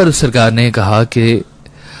वहां पर सरकार ने कहा कि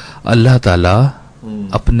अल्लाह ताला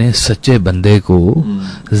अपने सच्चे बंदे को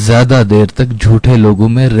ज्यादा देर तक झूठे लोगों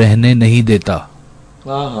में रहने नहीं देता।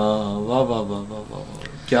 वाह वाह वाह वाह वाह,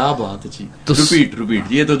 क्या बात है जी। तो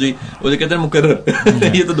रिपीट ये तो जी वो जो कहते हैं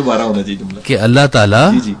मुकर्रर ये तो दोबारा होना चाहिए जुमला कि अल्लाह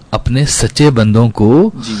ताला अपने सच्चे बंदों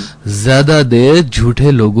को ज्यादा देर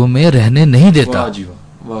झूठे लोगों में रहने नहीं देता। वाह जी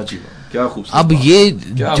वाह क्या खूबसूरत। अब ये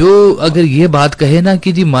जो अगर ये बात कहे ना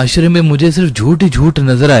कि जी माशरे में मुझे सिर्फ झूठ ही झूठ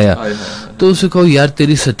नजर आया, तो उसे कहो यार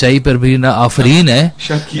तेरी सच्चाई पर भी ना आफरीन है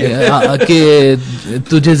कि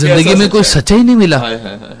तुझे जिंदगी में कोई सच्चाई नहीं मिला।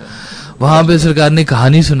 वहां पे सरकार ने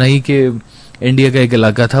कहानी सुनाई कि इंडिया का एक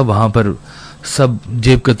इलाका था, वहां पर सब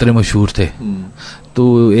जेब कतरे मशहूर थे।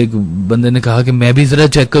 तो एक बंदे ने कहा कि मैं भी जरा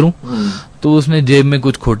चेक करूं, तो उसने जेब में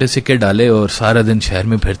कुछ खोटे सिक्के डाले और सारा दिन शहर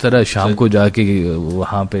में फिरता रहा। शाम को जाके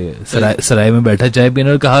वहां पे सराय में बैठा चाय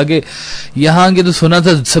पीने और कहा कि यहाँ के तो सुना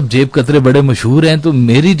था सब जेब कतरे बड़े मशहूर हैं, तो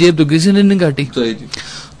मेरी जेब तो किसी ने नहीं काटी।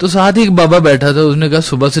 तो साथ ही एक बाबा बैठा था, उसने कहा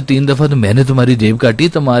सुबह से 3 दफा तो मैंने तुम्हारी जेब काटी,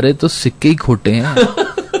 तुम्हारे तो सिक्के ही खोटे हैं।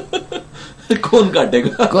 कौन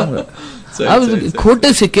काटेगा? कौन? अब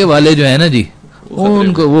खोटे सिक्के वाले जो है ना जी,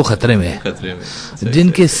 उनको वो खतरे में है।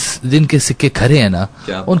 जिनके सिक्के खरे हैं ना,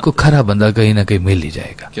 उनको खरा बंदा कहीं ना कहीं मिल ही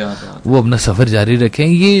जाएगा। वो अपना सफर जारी रखें,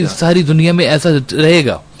 ये सारी दुनिया में ऐसा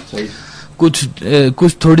रहेगा। कुछ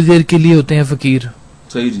थोड़ी देर के लिए होते हैं फकीर,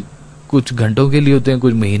 सही जी, कुछ घंटों के लिए होते हैं,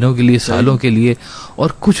 कुछ महीनों के लिए, सालों के लिए,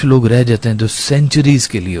 और कुछ लोग रह जाते हैं जो सेंचुरीज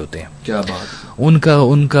के लिए होते हैं। क्या बात।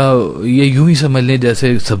 उनका ये यूं ही समझ लें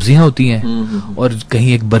जैसे सब्जियां होती हैं और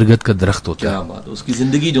कहीं एक बरगद का दरख्त होता है। क्या बात। उसकी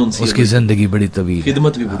जिंदगी जो उसकी जिंदगी बड़ी तवील,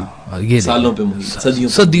 खिदमत भी बड़ी, ये सालों पे मुहीत,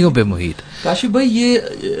 सदियों पे मुहीत। काशिफ भाई,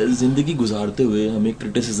 ये जिंदगी गुजारते हुए हमें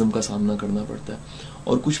क्रिटिसिज्म का सामना करना पड़ता है,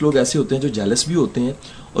 और कुछ लोग ऐसे होते हैं जो जेलस भी होते हैं,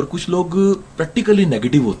 और कुछ लोग प्रैक्टिकली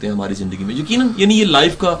नेगेटिव होते हैं हमारी जिंदगी में। यकीनन यानी ये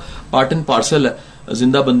लाइफ का पार्ट एंड पार्सल है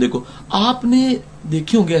जिंदा बंदे को। आपने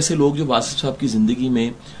देखे होंगे ऐसे लोग जो वासिफ साहब की जिंदगी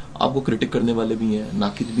में आपको क्रिटिक करने वाले भी हैं,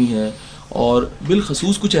 नाकिद भी हैं, और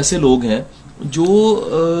बिलखसूस कुछ ऐसे लोग हैं जो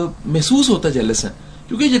महसूस होता है जेलस हैं।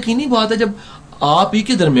 क्योंकि यकीनी बात है, जब आप ही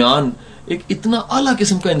के दरमियान एक इतना आला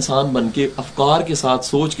किस्म का इंसान बन के अफकार के साथ,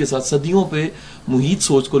 सोच के साथ, सदियों पे मुहीत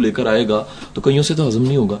सोच को लेकर आएगा, तो कईयों से तो हजम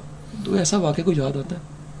नहीं होगा। तो ऐसा वाकई को याद आता है?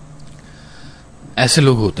 ऐसे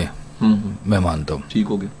लोग होते हैं, मैं मानता हूँ। ठीक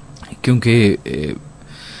हो गया। क्योंकि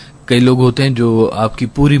कई लोग होते हैं जो आपकी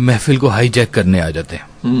पूरी महफिल को हाईजैक करने आ जाते हैं,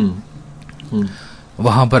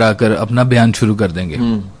 वहां पर आकर अपना बयान शुरू कर देंगे।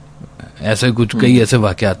 ऐसे कुछ कई ऐसे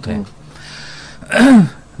वाकयात हैं।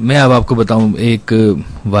 मैं अब आपको बताऊं, एक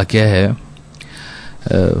वाकया है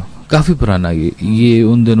काफी पुराना। ये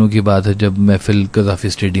उन दिनों की बात है जब महफिल कज़ाफी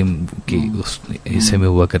स्टेडियम की उस हिस्से में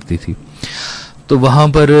हुआ करती थी। तो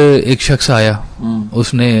वहां पर एक शख्स आया,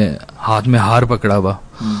 उसने हाथ में हार पकड़ा हुआ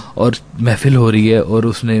और महफिल हो रही है, और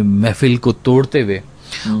उसने महफिल को तोड़ते हुए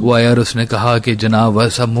वो आया और उसने कहा कि जनाब वह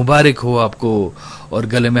सब मुबारक हो आपको, और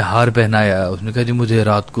गले में हार पहनाया। उसने कहा जी मुझे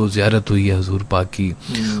रात को ज़ियारत हुई है हुजूर पाक की,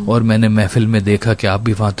 और मैंने महफिल में देखा कि आप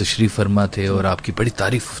भी वहाँ तशरीफ फरमा थे और आपकी बड़ी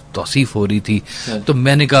तारीफ तौसीफ हो रही थी, तो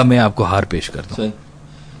मैंने कहा मैं आपको हार पेश कर दूं।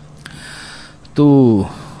 तो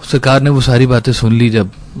सरकार ने वो सारी बातें सुन ली जब,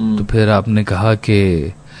 तो फिर आपने कहा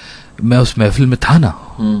कि मैं उस महफिल में था ना,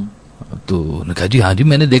 तो उन्होंने कहा जी हाँ जी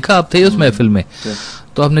मैंने देखा आप थे उस महफिल में।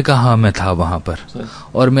 तो आपने कहा हाँ मैं था वहां पर,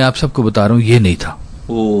 और मैं आप सबको बता रहा हूँ ये नहीं था,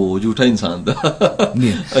 वो झूठा इंसान था।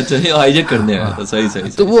 अच्छा, ये हाईजैक करने आया था। सही सही।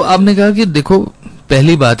 तो वो आपने कहा कि देखो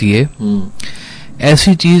पहली बात ये,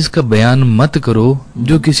 ऐसी चीज का बयान मत करो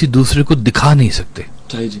जो किसी दूसरे को दिखा नहीं सकते।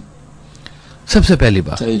 सही जी। सबसे पहली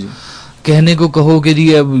बात। सही जी। कहने को कहो कि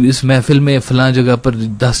जी अब इस महफिल में फलां जगह पर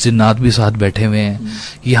 10 जिन्नात भी साथ बैठे हुए हैं,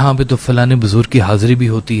 यहाँ पे तो फलाने बुजुर्ग की हाजिरी भी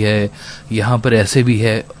होती है, यहाँ पर ऐसे भी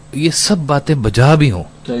है, ये सब बातें बजा भी हों,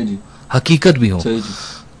 हकीकत भी हो,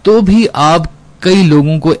 तो भी आप कई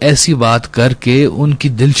लोगों को ऐसी बात करके उनकी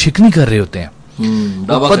दिल शिकनी कर रहे होते हैं।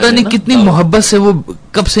 पता नहीं कितनी मोहब्बत से वो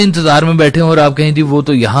कब से इंतजार में बैठे हो, और आप कहें जी वो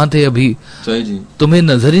तो यहाँ थे अभी, जी। तुम्हें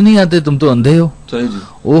नजर ही नहीं आते, तुम तो अंधे हो। जी।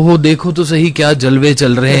 ओहो देखो तो सही क्या जलवे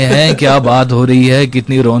चल रहे हैं, क्या बात हो रही है,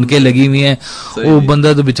 कितनी रौनकें लगी हुई हैं। वो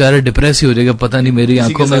बंदा तो बेचारा डिप्रेस ही हो जाएगा, पता नहीं मेरी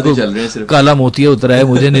आंखों में तो काला मोतिया उतरा है,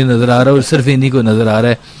 मुझे नहीं नजर आ रहा और सिर्फ इन्हीं को नजर आ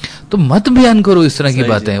रहा है। तो मत बयान करो इस तरह की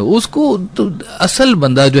बातें। उसको तो असल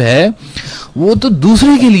बंदा जो है वो तो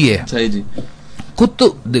दूसरे के लिए है। खुद तो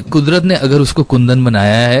कुदरत ने अगर उसको कुंदन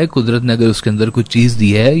बनाया है, कुदरत ने अगर उसके अंदर कुछ चीज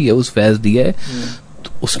दी है या उस फैज दिया है,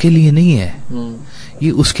 तो उसके लिए नहीं है,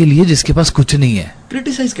 ये उसके लिए जिसके पास कुछ नहीं है।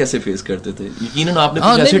 क्रिटिसाइज कैसे फेस करते थे? यकीनन आपने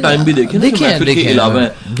कुछ ऐसे टाइम भी देखे के अलावा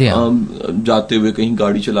जाते हुए कहीं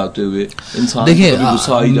गाड़ी चलाते हुए इंसान देखिए,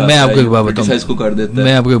 गुस्सा आ ही जाता है, मैं आपको एक बात बताऊं, को कर देता है।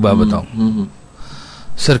 मैं आपको एक बात बताऊं,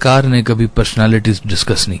 सरकार ने कभी पर्सनालिटीज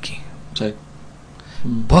डिस्कस नहीं की।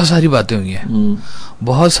 बहुत सारी बातें हुई हैं,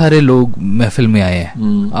 बहुत सारे लोग महफिल में आए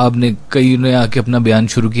हैं, आपने कई ने आके अपना बयान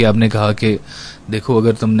शुरू किया, आपने कहा कि देखो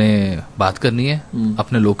अगर तुमने बात करनी है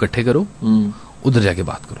अपने लोग इकट्ठे करो, उधर जाके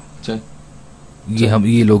बात करो,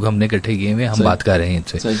 ये लोग हमने इकट्ठे किए हुए, हम बात कर रहे हैं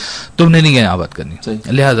इनसे, तुमने नहीं यहाँ बात करनी,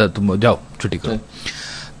 लिहाजा तुम जाओ छुट्टी करो।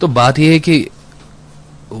 तो बात यह है कि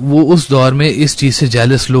वो उस दौर में इस चीज से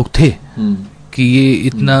जेलस लोग थे कि ये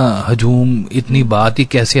इतना हजूम, इतनी बात ही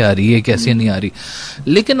कैसे आ रही है, कैसे नहीं आ रही,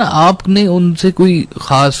 लेकिन आपने उनसे कोई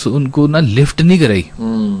खास उनको ना लिफ्ट नहीं कराई।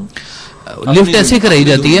 लिफ्ट ऐसे कराई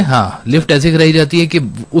जाती है, हाँ लिफ्ट ऐसे कराई जाती है कि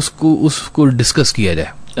उसको डिस्कस किया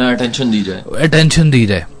जाए, अटेंशन दी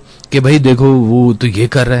जाए कि भाई देखो वो तो ये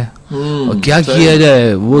कर रहा है, और क्या किया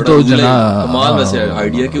जाए, वो तो जना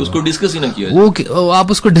आइडिया कि उसको डिस्कस ही ना किया जाए। वो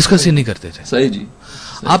आप उसको डिस्कस ही नहीं करते थे। सही जी।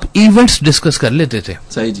 आप इवेंट्स डिस्कस कर लेते थे।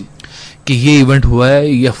 सही जी। कि ये इवेंट हुआ है,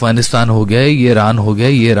 ये अफगानिस्तान हो गया है, ये ईरान हो गया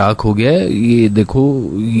है, ये इराक हो गया है, ये देखो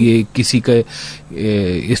ये किसी का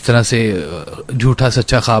इस तरह से झूठा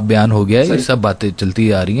सच्चा ख्वाब बयान हो गया है, ये सब बातें चलती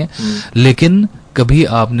आ रही हैं, लेकिन कभी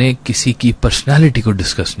आपने किसी की पर्सनालिटी को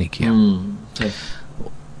डिस्कस नहीं किया,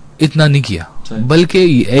 इतना नहीं किया।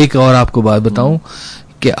 बल्कि एक और आपको बात बताऊं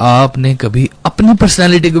कि आपने कभी अपनी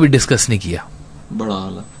पर्सनालिटी को भी डिस्कस नहीं किया। बड़ा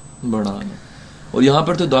आला। और यहाँ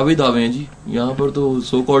पर तो दावे हैं जी, यहाँ पर तो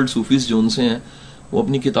सो कॉल्ड सूफीज जो उनसे हैं, वो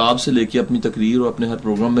अपनी किताब से लेके अपनी तकरीर और अपने हर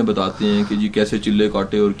प्रोग्राम में बताते हैं कि जी कैसे चिल्ले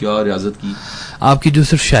काटे और क्या रियाजत की। आपकी जो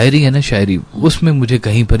सिर्फ शायरी है ना, शायरी, उसमें मुझे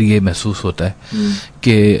कहीं पर ये महसूस होता है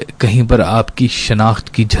कि कहीं पर आपकी शनाख्त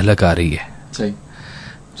की झलक आ रही है।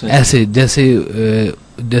 सही। ऐसे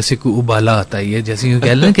जैसे कोई उबाला आता है, जैसे यूं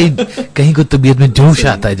कह लें कहीं को तबीयत में जोश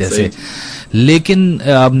आता है जैसे। लेकिन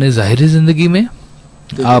आपने जाहिरी जिंदगी में,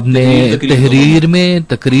 आपने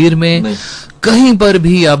तकरीर में कहीं पर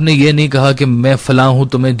भी आपने ये नहीं कहा कि मैं फलां हूं,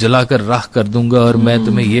 तुम्हें जलाकर राख कर दूंगा और मैं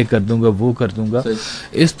तुम्हें ये कर दूंगा वो कर दूंगा,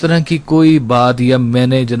 इस तरह की कोई बात, या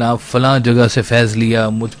मैंने जनाब फलां जगह से फैज लिया,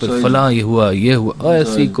 मुझ पर फलां ये हुआ,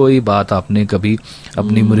 ऐसी कोई बात आपने कभी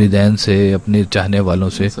अपनी मुरीदैन से, अपने चाहने वालों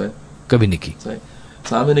से कभी नहीं की।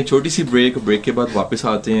 साहब एक छोटी सी ब्रेक के बाद वापस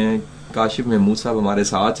आते हैं। काशिफ महमूद साहब हमारे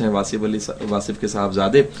साथ हैं, वासिफ के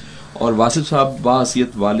साहबजादे, और वासिफ साहब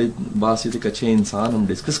बाहसियत वालिद, बाहसियत एक अच्छे इंसान हम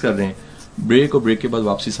डिस्कस कर रहे हैं। ब्रेक के बाद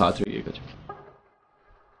वापसी साथ रहिएगा।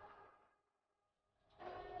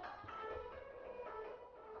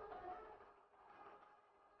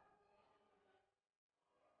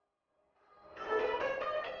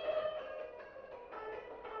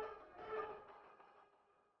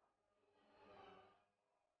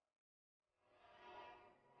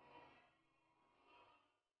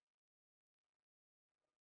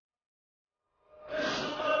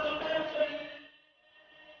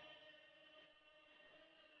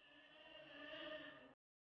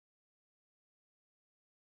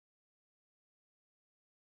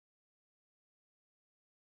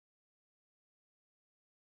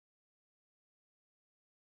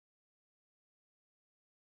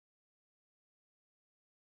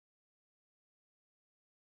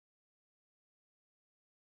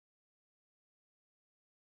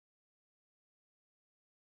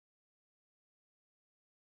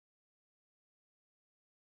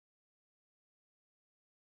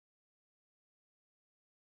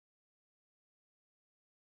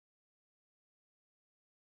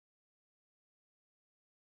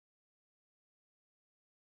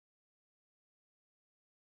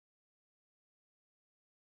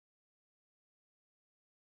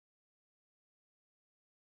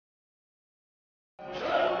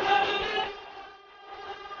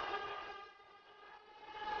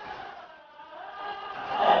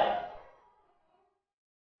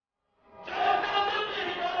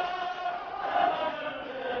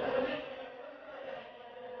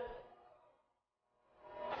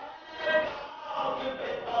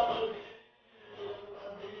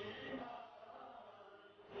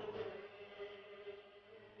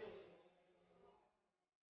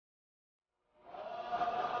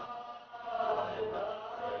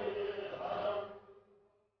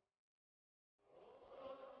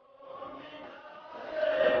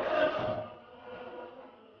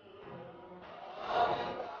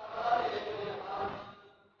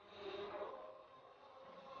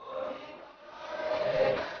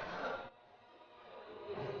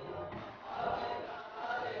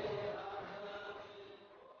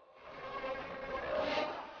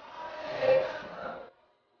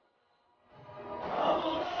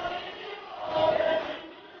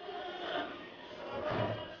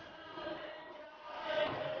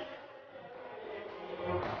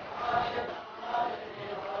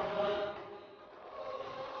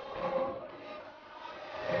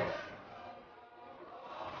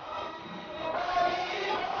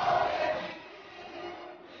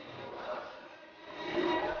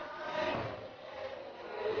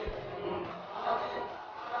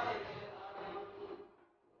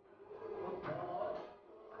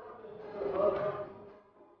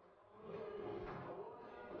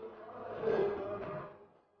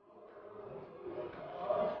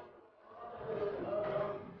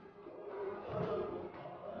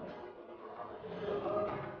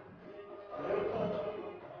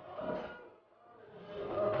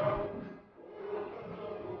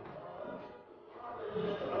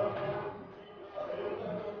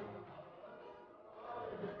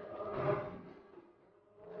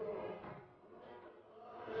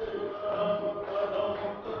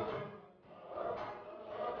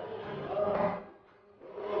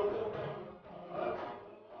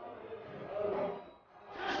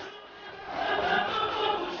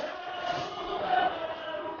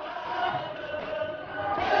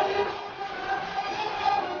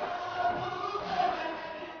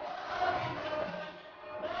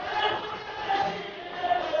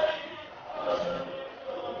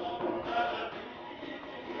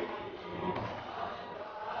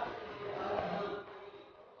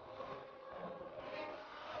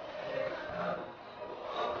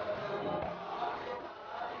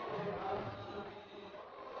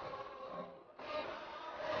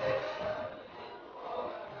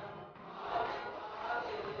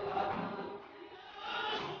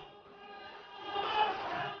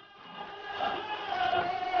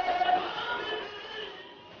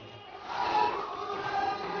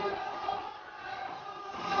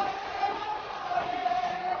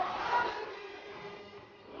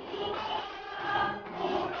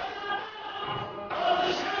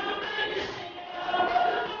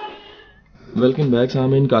 वेलकम बैक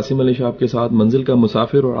सामीन, कासिम अली साहब के साथ मंजिल का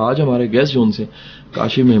मुसाफिर, और आज हमारे गेस्ट जो उनसे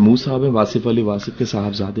काशिफ महमूद साहब हैं, वासिफ अली वासिफ के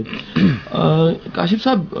साहबजादे। काशिफ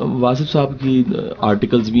साहब, वासिफ साहब की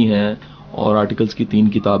आर्टिकल्स भी हैं और आर्टिकल्स की 3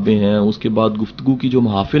 किताबें हैं, उसके बाद गुफ्तगू की जो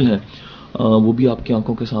महाफिल हैं वो भी आपकी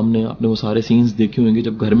आंखों के सामने, आपने वो सारे सीन्स देखे होंगे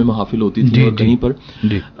जब घर में महाफिल होती थी और कहीं पर।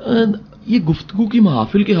 ये गुफ्तगू की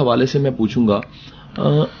महाफिल के हवाले से मैं पूछूंगा,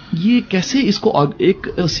 ये कैसे, इसको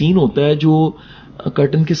एक सीन होता है जो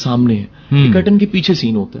कर्टन के सामने है, कर्टन के पीछे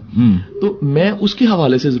सीन होता है, तो मैं उसके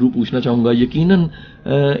हवाले से जरूर पूछना चाहूंगा। यकीनन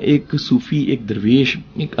एक सूफी, एक दरवेश,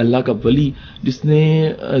 एक अल्लाह का वली जिसने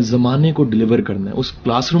जमाने को डिलीवर करना है, उस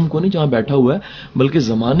क्लासरूम को नहीं जहां बैठा हुआ है, बल्कि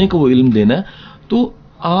जमाने को वो इल्म देना है, तो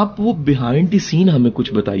आप वो बिहाइंड द सीन हमें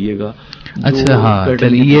कुछ बताइएगा। अच्छा, हाँ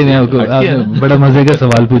चलिए, ये मैं आपको बड़ा मजे का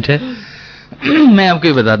सवाल पूछा है। मैं आपको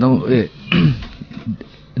ये बताता हूँ,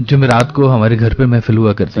 जुमेरात को हमारे घर पे महफिल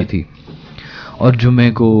हुआ करती थी, और जुमे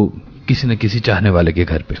को किसी न किसी चाहने वाले के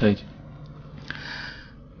घर पे।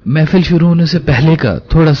 महफिल शुरू होने से पहले का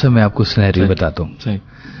थोड़ा सा मैं आपको सिनेरियो बताता हूँ।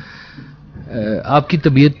 आपकी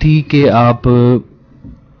तबीयत थी कि आप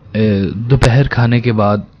दोपहर खाने के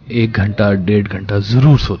बाद 1 घंटा 1.5 घंटा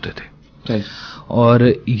जरूर सोते थे, और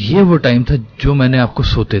ये वो टाइम था जो मैंने आपको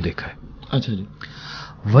सोते देखा है। अच्छा जी।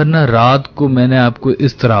 वरना रात को मैंने आपको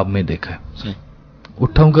इस तराब में देखा है।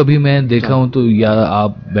 उठा हूं कभी मैं देखा हूं तो या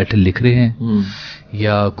आप बैठे लिख रहे हैं,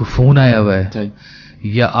 या कोई फोन आया हुआ है,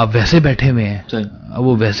 या आप वैसे बैठे हुए हैं।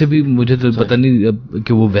 वो वैसे भी मुझे तो पता नहीं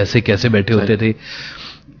कि वो वैसे कैसे बैठे होते थे,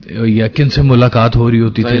 या किन से मुलाकात हो रही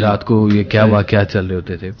होती थी रात को, ये क्या वाकया चल रहे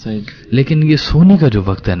होते थे। लेकिन ये सोने का जो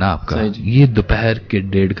वक्त है ना आपका, ये दोपहर के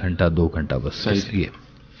 1.5 घंटा 2 घंटा बस ये।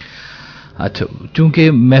 अच्छा, चूंकि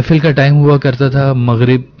महफिल का टाइम हुआ करता था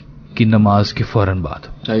मगरिब की नमाज के फौरन बाद,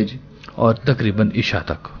 और तकरीबन इशा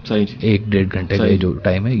तक 1-1.5 घंटे का जो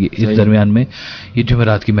टाइम है, ये इस दरमियान में ये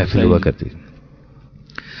जुमेरात की महफिल हुआ करती थी।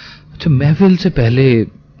 अच्छा, महफिल से पहले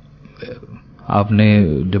आपने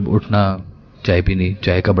जब उठना, चाय पीनी,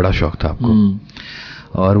 चाय का बड़ा शौक था आपको,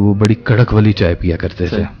 और वो बड़ी कड़क वाली चाय पिया करते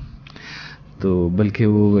थे। तो बल्कि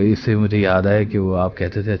वो, इससे मुझे याद आया कि वो आप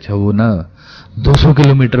कहते थे, अच्छा वो ना 200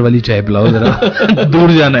 किलोमीटर वाली चाय पिलाओ जरा,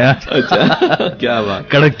 दूर जाना है। अच्छा, क्या बात,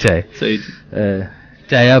 कड़क चाय। सही।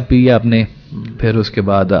 चाय आप पी आपने, फिर उसके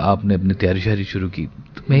बाद आपने अपनी तैयारी शारी शुरू की।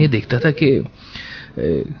 तो मैं ये देखता था कि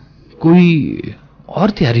कोई और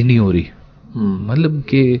तैयारी नहीं हो रही, मतलब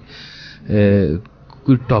कि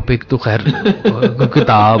कोई टॉपिक तो खैर, कोई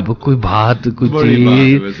किताब, कोई बात, कोई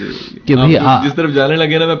चीज कि भाई जिस तरफ जाने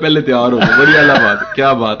लगे ना, मैं पहले तैयार हूँ। बड़ी आला बात,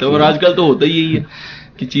 क्या बात है। और आजकल तो होता ही यही है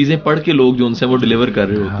कि चीजें पढ़ के लोग जो उनसे वो डिलीवर कर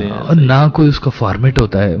रहे होते हैं, और ना कोई उसका फॉर्मेट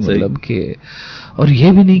होता है, मतलब कि, और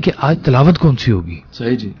ये भी नहीं कि आज तिलावत कौन सी होगी।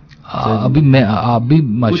 सही जी। अभी आप भी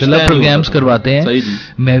माशाल्लाह प्रोग्राम्स करवाते हैं,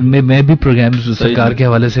 मैं भी प्रोग्राम्स सरकार के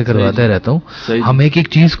हवाले से करवाते रहता हूँ। हम एक एक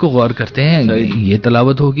चीज को गौर करते हैं, ये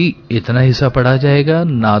तिलावत होगी, इतना हिस्सा पढ़ा जाएगा,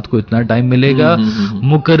 नात को इतना टाइम मिलेगा,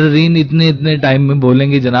 मुकर्रीन इतने इतने टाइम में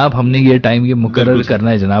बोलेंगे जनाब हमने ये टाइम ये मुकर्रर करना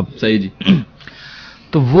है जनाब। सही जी।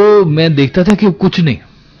 तो वो मैं देखता था कि कुछ नहीं।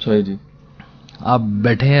 सही जी। आप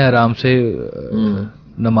बैठे हैं आराम से,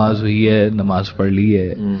 नमाज हुई है, नमाज पढ़ ली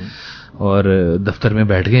है, और दफ्तर में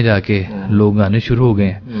बैठ गए जाके, लोग आने शुरू हो गए।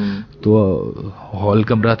 तो हॉल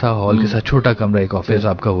कमरा था, हॉल के साथ छोटा कमरा एक ऑफिस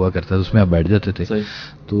आपका हुआ करता था, उसमें आप बैठ जाते थे।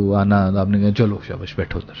 तो आना, आपने कहा चलो शाबाश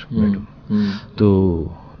बैठो उधर बैठो।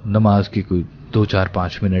 तो नमाज की कोई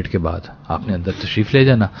 2-4-5 मिनट के बाद आपने अंदर तशरीफ ले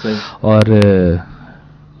जाना, और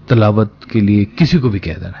तिलावत के लिए किसी को भी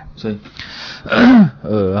कह देना।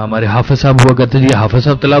 हमारे हाफिज साहब हुआ करते थे, हाफिज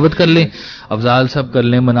साहब तिलावत कर लें, अफजाल साहब कर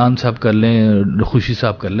लें, मनान साहब कर लें, खुशी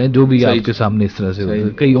साहब कर लें, जो भी आपके सामने इस तरह से।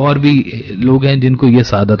 कई और भी लोग हैं जिनको ये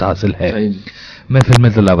सादत हासिल है महफिल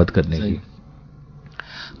में तिलावत करने की।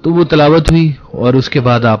 तो वो तिलावत हुई, और उसके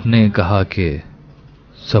बाद आपने कहा कि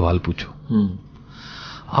सवाल पूछो।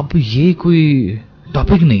 अब ये कोई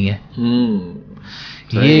टॉपिक नहीं है,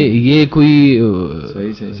 ये कोई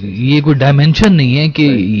ये कोई डायमेंशन नहीं है कि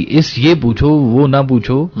इस ये पूछो वो ना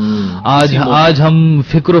पूछो। आज हम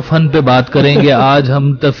फिक्र फन पे बात करेंगे, आज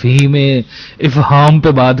हम तफहीम इफहाम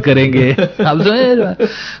पे बात करेंगे। अब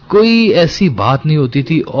कोई ऐसी बात नहीं होती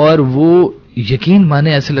थी, और वो यकीन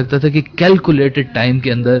माने ऐसे लगता था कि कैलकुलेटेड टाइम के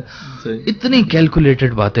अंदर इतनी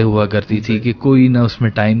कैलकुलेटेड बातें हुआ करती थी कि कोई ना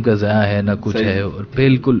उसमें टाइम का ज़ाया है ना कुछ है, और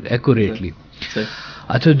बिल्कुल एक्यूरेटली।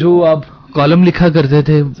 अच्छा, जो आप कॉलम लिखा करते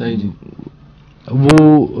थे वो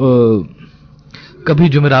कभी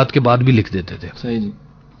जुमेरात के बाद भी लिख देते थे। सही जी।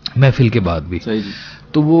 महफिल के बाद भी। सही जी।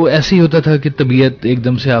 तो वो ऐसे ही होता था कि तबीयत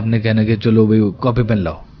एकदम से आपने कहना कि चलो भाई कॉपी पेन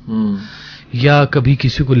लाओ, या कभी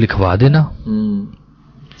किसी को लिखवा देना।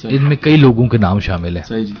 इनमें कई लोगों के नाम शामिल है।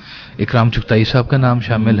 सही जी। इकराम चुगताई साहब का नाम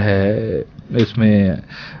शामिल है,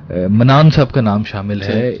 इसमें मनान साहब का नाम शामिल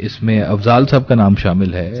है, इसमें अफजाल साहब का नाम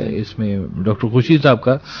शामिल है, इसमें डॉक्टर खुशी साहब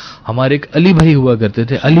का, हमारे एक अली भाई हुआ करते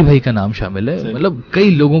थे, अली भाई का नाम शामिल है। मतलब कई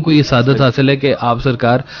लोगों को ये सादत हासिल है कि आप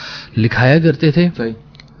सरकार लिखाया करते थे,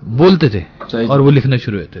 बोलते थे और वो लिखना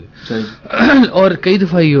शुरू होते थे। और कई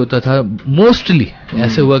दफा ये होता था, मोस्टली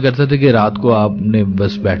ऐसे हुआ करता था कि रात को आपने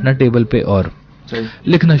बस बैठना टेबल पे और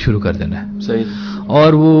लिखना शुरू कर देना है,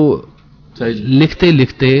 और वो लिखते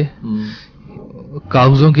लिखते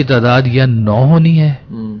कागजों की तादाद या 9 होनी है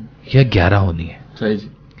या 11 होनी है।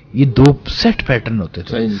 ये 2 सेट पैटर्न होते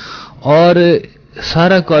थे, और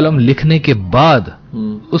सारा कॉलम लिखने के बाद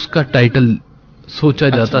उसका टाइटल सोचा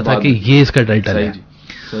जाता था कि ये इसका टाइटल है।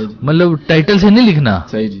 मतलब टाइटल से नहीं लिखना,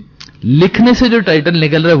 लिखने से जो टाइटल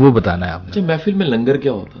निकल रहा है वो बताना है आपने। महफिल में लंगर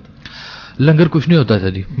क्या होता था? लंगर कुछ नहीं होता था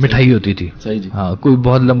जी, मिठाई होती थी। हाँ, कोई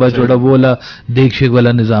बहुत लंबा चौड़ा वो वाला देख शेक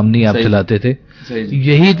वाला निजाम नहीं आप चलाते थे।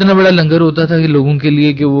 यही इतना बड़ा लंगर होता था कि लोगों के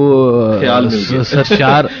लिए कि वो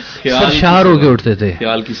सरशार होके उठते थे,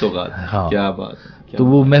 ख्याल की सौगात। हाँ, क्या बात है। तो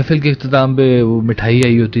वो महफिल के इख्तिताम पे वो मिठाई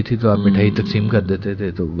आई होती थी, तो आप मिठाई तकसीम कर देते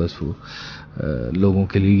थे, तो बस वो लोगों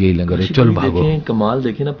के लिए यही लंगर है। चल भागो, कमाल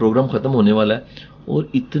देखे ना, प्रोग्राम खत्म होने वाला है और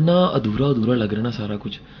इतना अधूरा अधूरा लग रहा है ना सारा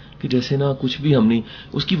कुछ, कि जैसे ना कुछ भी हम नहीं।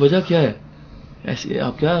 उसकी वजह क्या है? ऐसे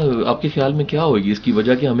आपके ख्याल में क्या होगी इसकी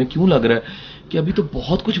वजह? कि हमें क्यों लग रहा है कि अभी तो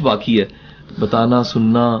बहुत कुछ बाकी है, बताना,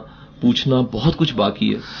 सुनना, पूछना, बहुत कुछ बाकी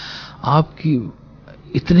है। आपकी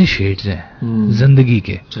इतने शेड्स हैं जिंदगी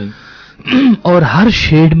के, और हर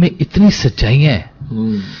शेड में इतनी सच्चाइयां हैं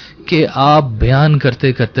कि आप बयान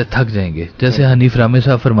करते करते थक जाएंगे। जैसे हनीफ रामे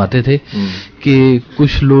साहब फरमाते थे कि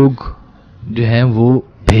कुछ लोग जो हैं वो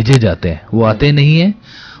भेजे जाते हैं, वो आते नहीं हैं,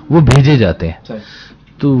 वो भेजे जाते हैं।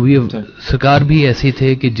 तो ये सरकार भी ऐसी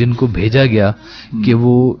थे कि जिनको भेजा गया कि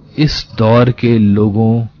वो इस दौर के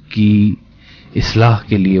लोगों की इस्लाह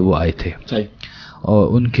के लिए वो आए थे और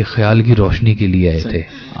उनके ख्याल की रोशनी के लिए आए थे।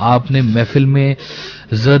 आपने महफिल में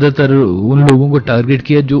ज्यादातर उन लोगों को टारगेट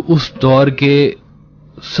किया जो उस दौर के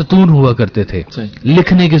सतून हुआ करते थे,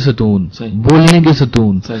 लिखने के सतून, बोलने के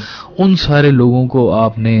सतून, उन सारे लोगों को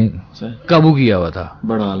आपने काबू किया हुआ था।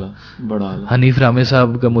 बड़ा आला। हनीफ रामे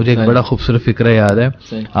साहब का मुझे एक बड़ा खूबसूरत फिक्रा याद है।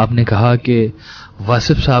 आपने कहा कि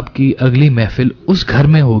वासिफ साहब की अगली महफिल उस घर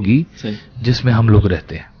में होगी जिसमें हम लोग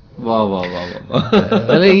रहते हैं। वाह वाह वाह वाह।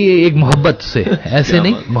 अरे ये एक मोहब्बत से, ऐसे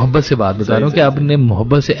नहीं, मोहब्बत से बात बता रहा हूँ कि आपने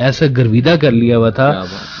मोहब्बत से ऐसा गर्विदा कर लिया हुआ था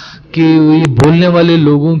कि ये बोलने वाले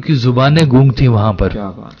लोगों की जुबानें गूंग थी वहां पर,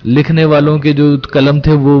 लिखने वालों के जो कलम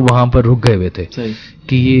थे वो वहां पर रुक गए हुए थे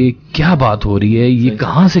कि ये क्या बात हो रही है, ये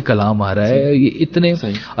कहां से कलाम आ रहा है। ये इतने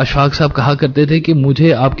अशफाक साहब कहा करते थे कि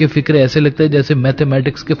मुझे आपके फिक्रे ऐसे लगते हैं जैसे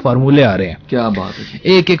मैथमेटिक्स के फार्मूले आ रहे हैं। क्या बात है।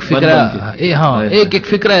 एक एक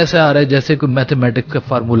फिक्रा ऐसा आ रहा है जैसे कोई मैथमेटिक्स का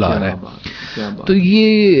फार्मूला आ रहा है। तो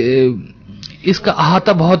ये इसका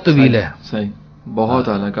अहाता बहुत तवील है। सही, बहुत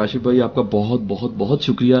आला। काशिफ भाई आपका बहुत बहुत बहुत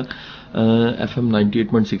शुक्रिया FM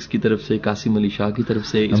 98.6 की तरफ से, कासिम अली शाह की तरफ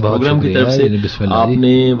से, इस प्रोग्राम की तरफ से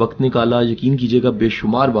आपने वक्त निकाला। यकीन कीजिएगा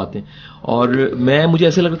बेशुमार बातें, और मुझे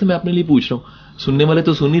ऐसा लग रहा था मैं अपने लिए पूछ रहा हूँ, सुनने वाले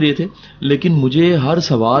तो सुन ही रहे थे, लेकिन मुझे हर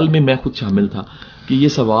सवाल में मैं खुद शामिल था कि ये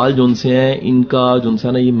सवाल जो उनसे हैं, इनका जो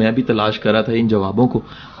उनसे ना, ये मैं भी तलाश कर रहा था इन जवाबों को।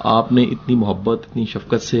 आपने इतनी मोहब्बत, इतनी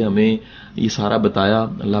शफकत से हमें ये सारा बताया।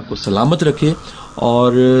 अल्लाह आपको सलामत रखे,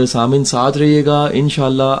 और सामिन साथ रहिएगा।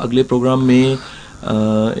 इंशाल्लाह अगले प्रोग्राम में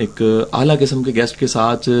एक आला किस्म के गेस्ट के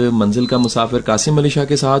साथ, मंजिल का मुसाफिर कासिम अली शाह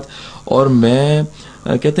के साथ। और मैं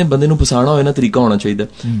कहते हैं बंदे नूं फसाना होए ना तरीका होना चाहिए।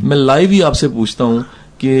 मैं लाइव ही आपसे पूछता हूँ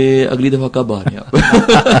कि अगली दफा कब आ रहे हैं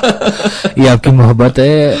आप? ये आपकी मोहब्बत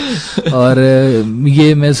है, और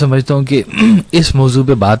ये मैं समझता हूँ कि इस मौजू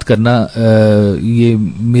पे बात करना ये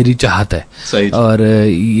मेरी चाहत है। और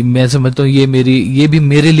मैं समझता हूँ ये भी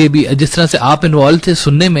मेरे लिए भी, जिस तरह से आप इन्वॉल्व थे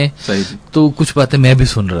सुनने में, तो कुछ बातें मैं भी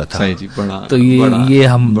सुन रहा था। तो ये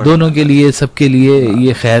हम दोनों के लिए, सबके लिए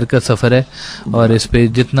ये खैर का सफर है। और इस पे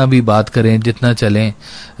जितना भी बात करें, जितना चलें,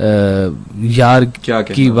 यार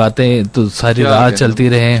की बातें तो सारी रात चलती रहे।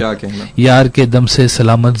 यार के दम से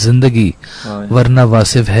सलामत जिंदगी, वरना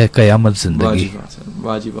वासिफ है कयामत जिंदगी।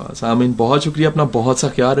 वाजी वाह। सामीन बहुत शुक्रिया, अपना बहुत सा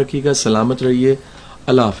ख्याल रखिएगा, सलामत रहिए,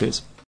 अल्लाह हाफिज।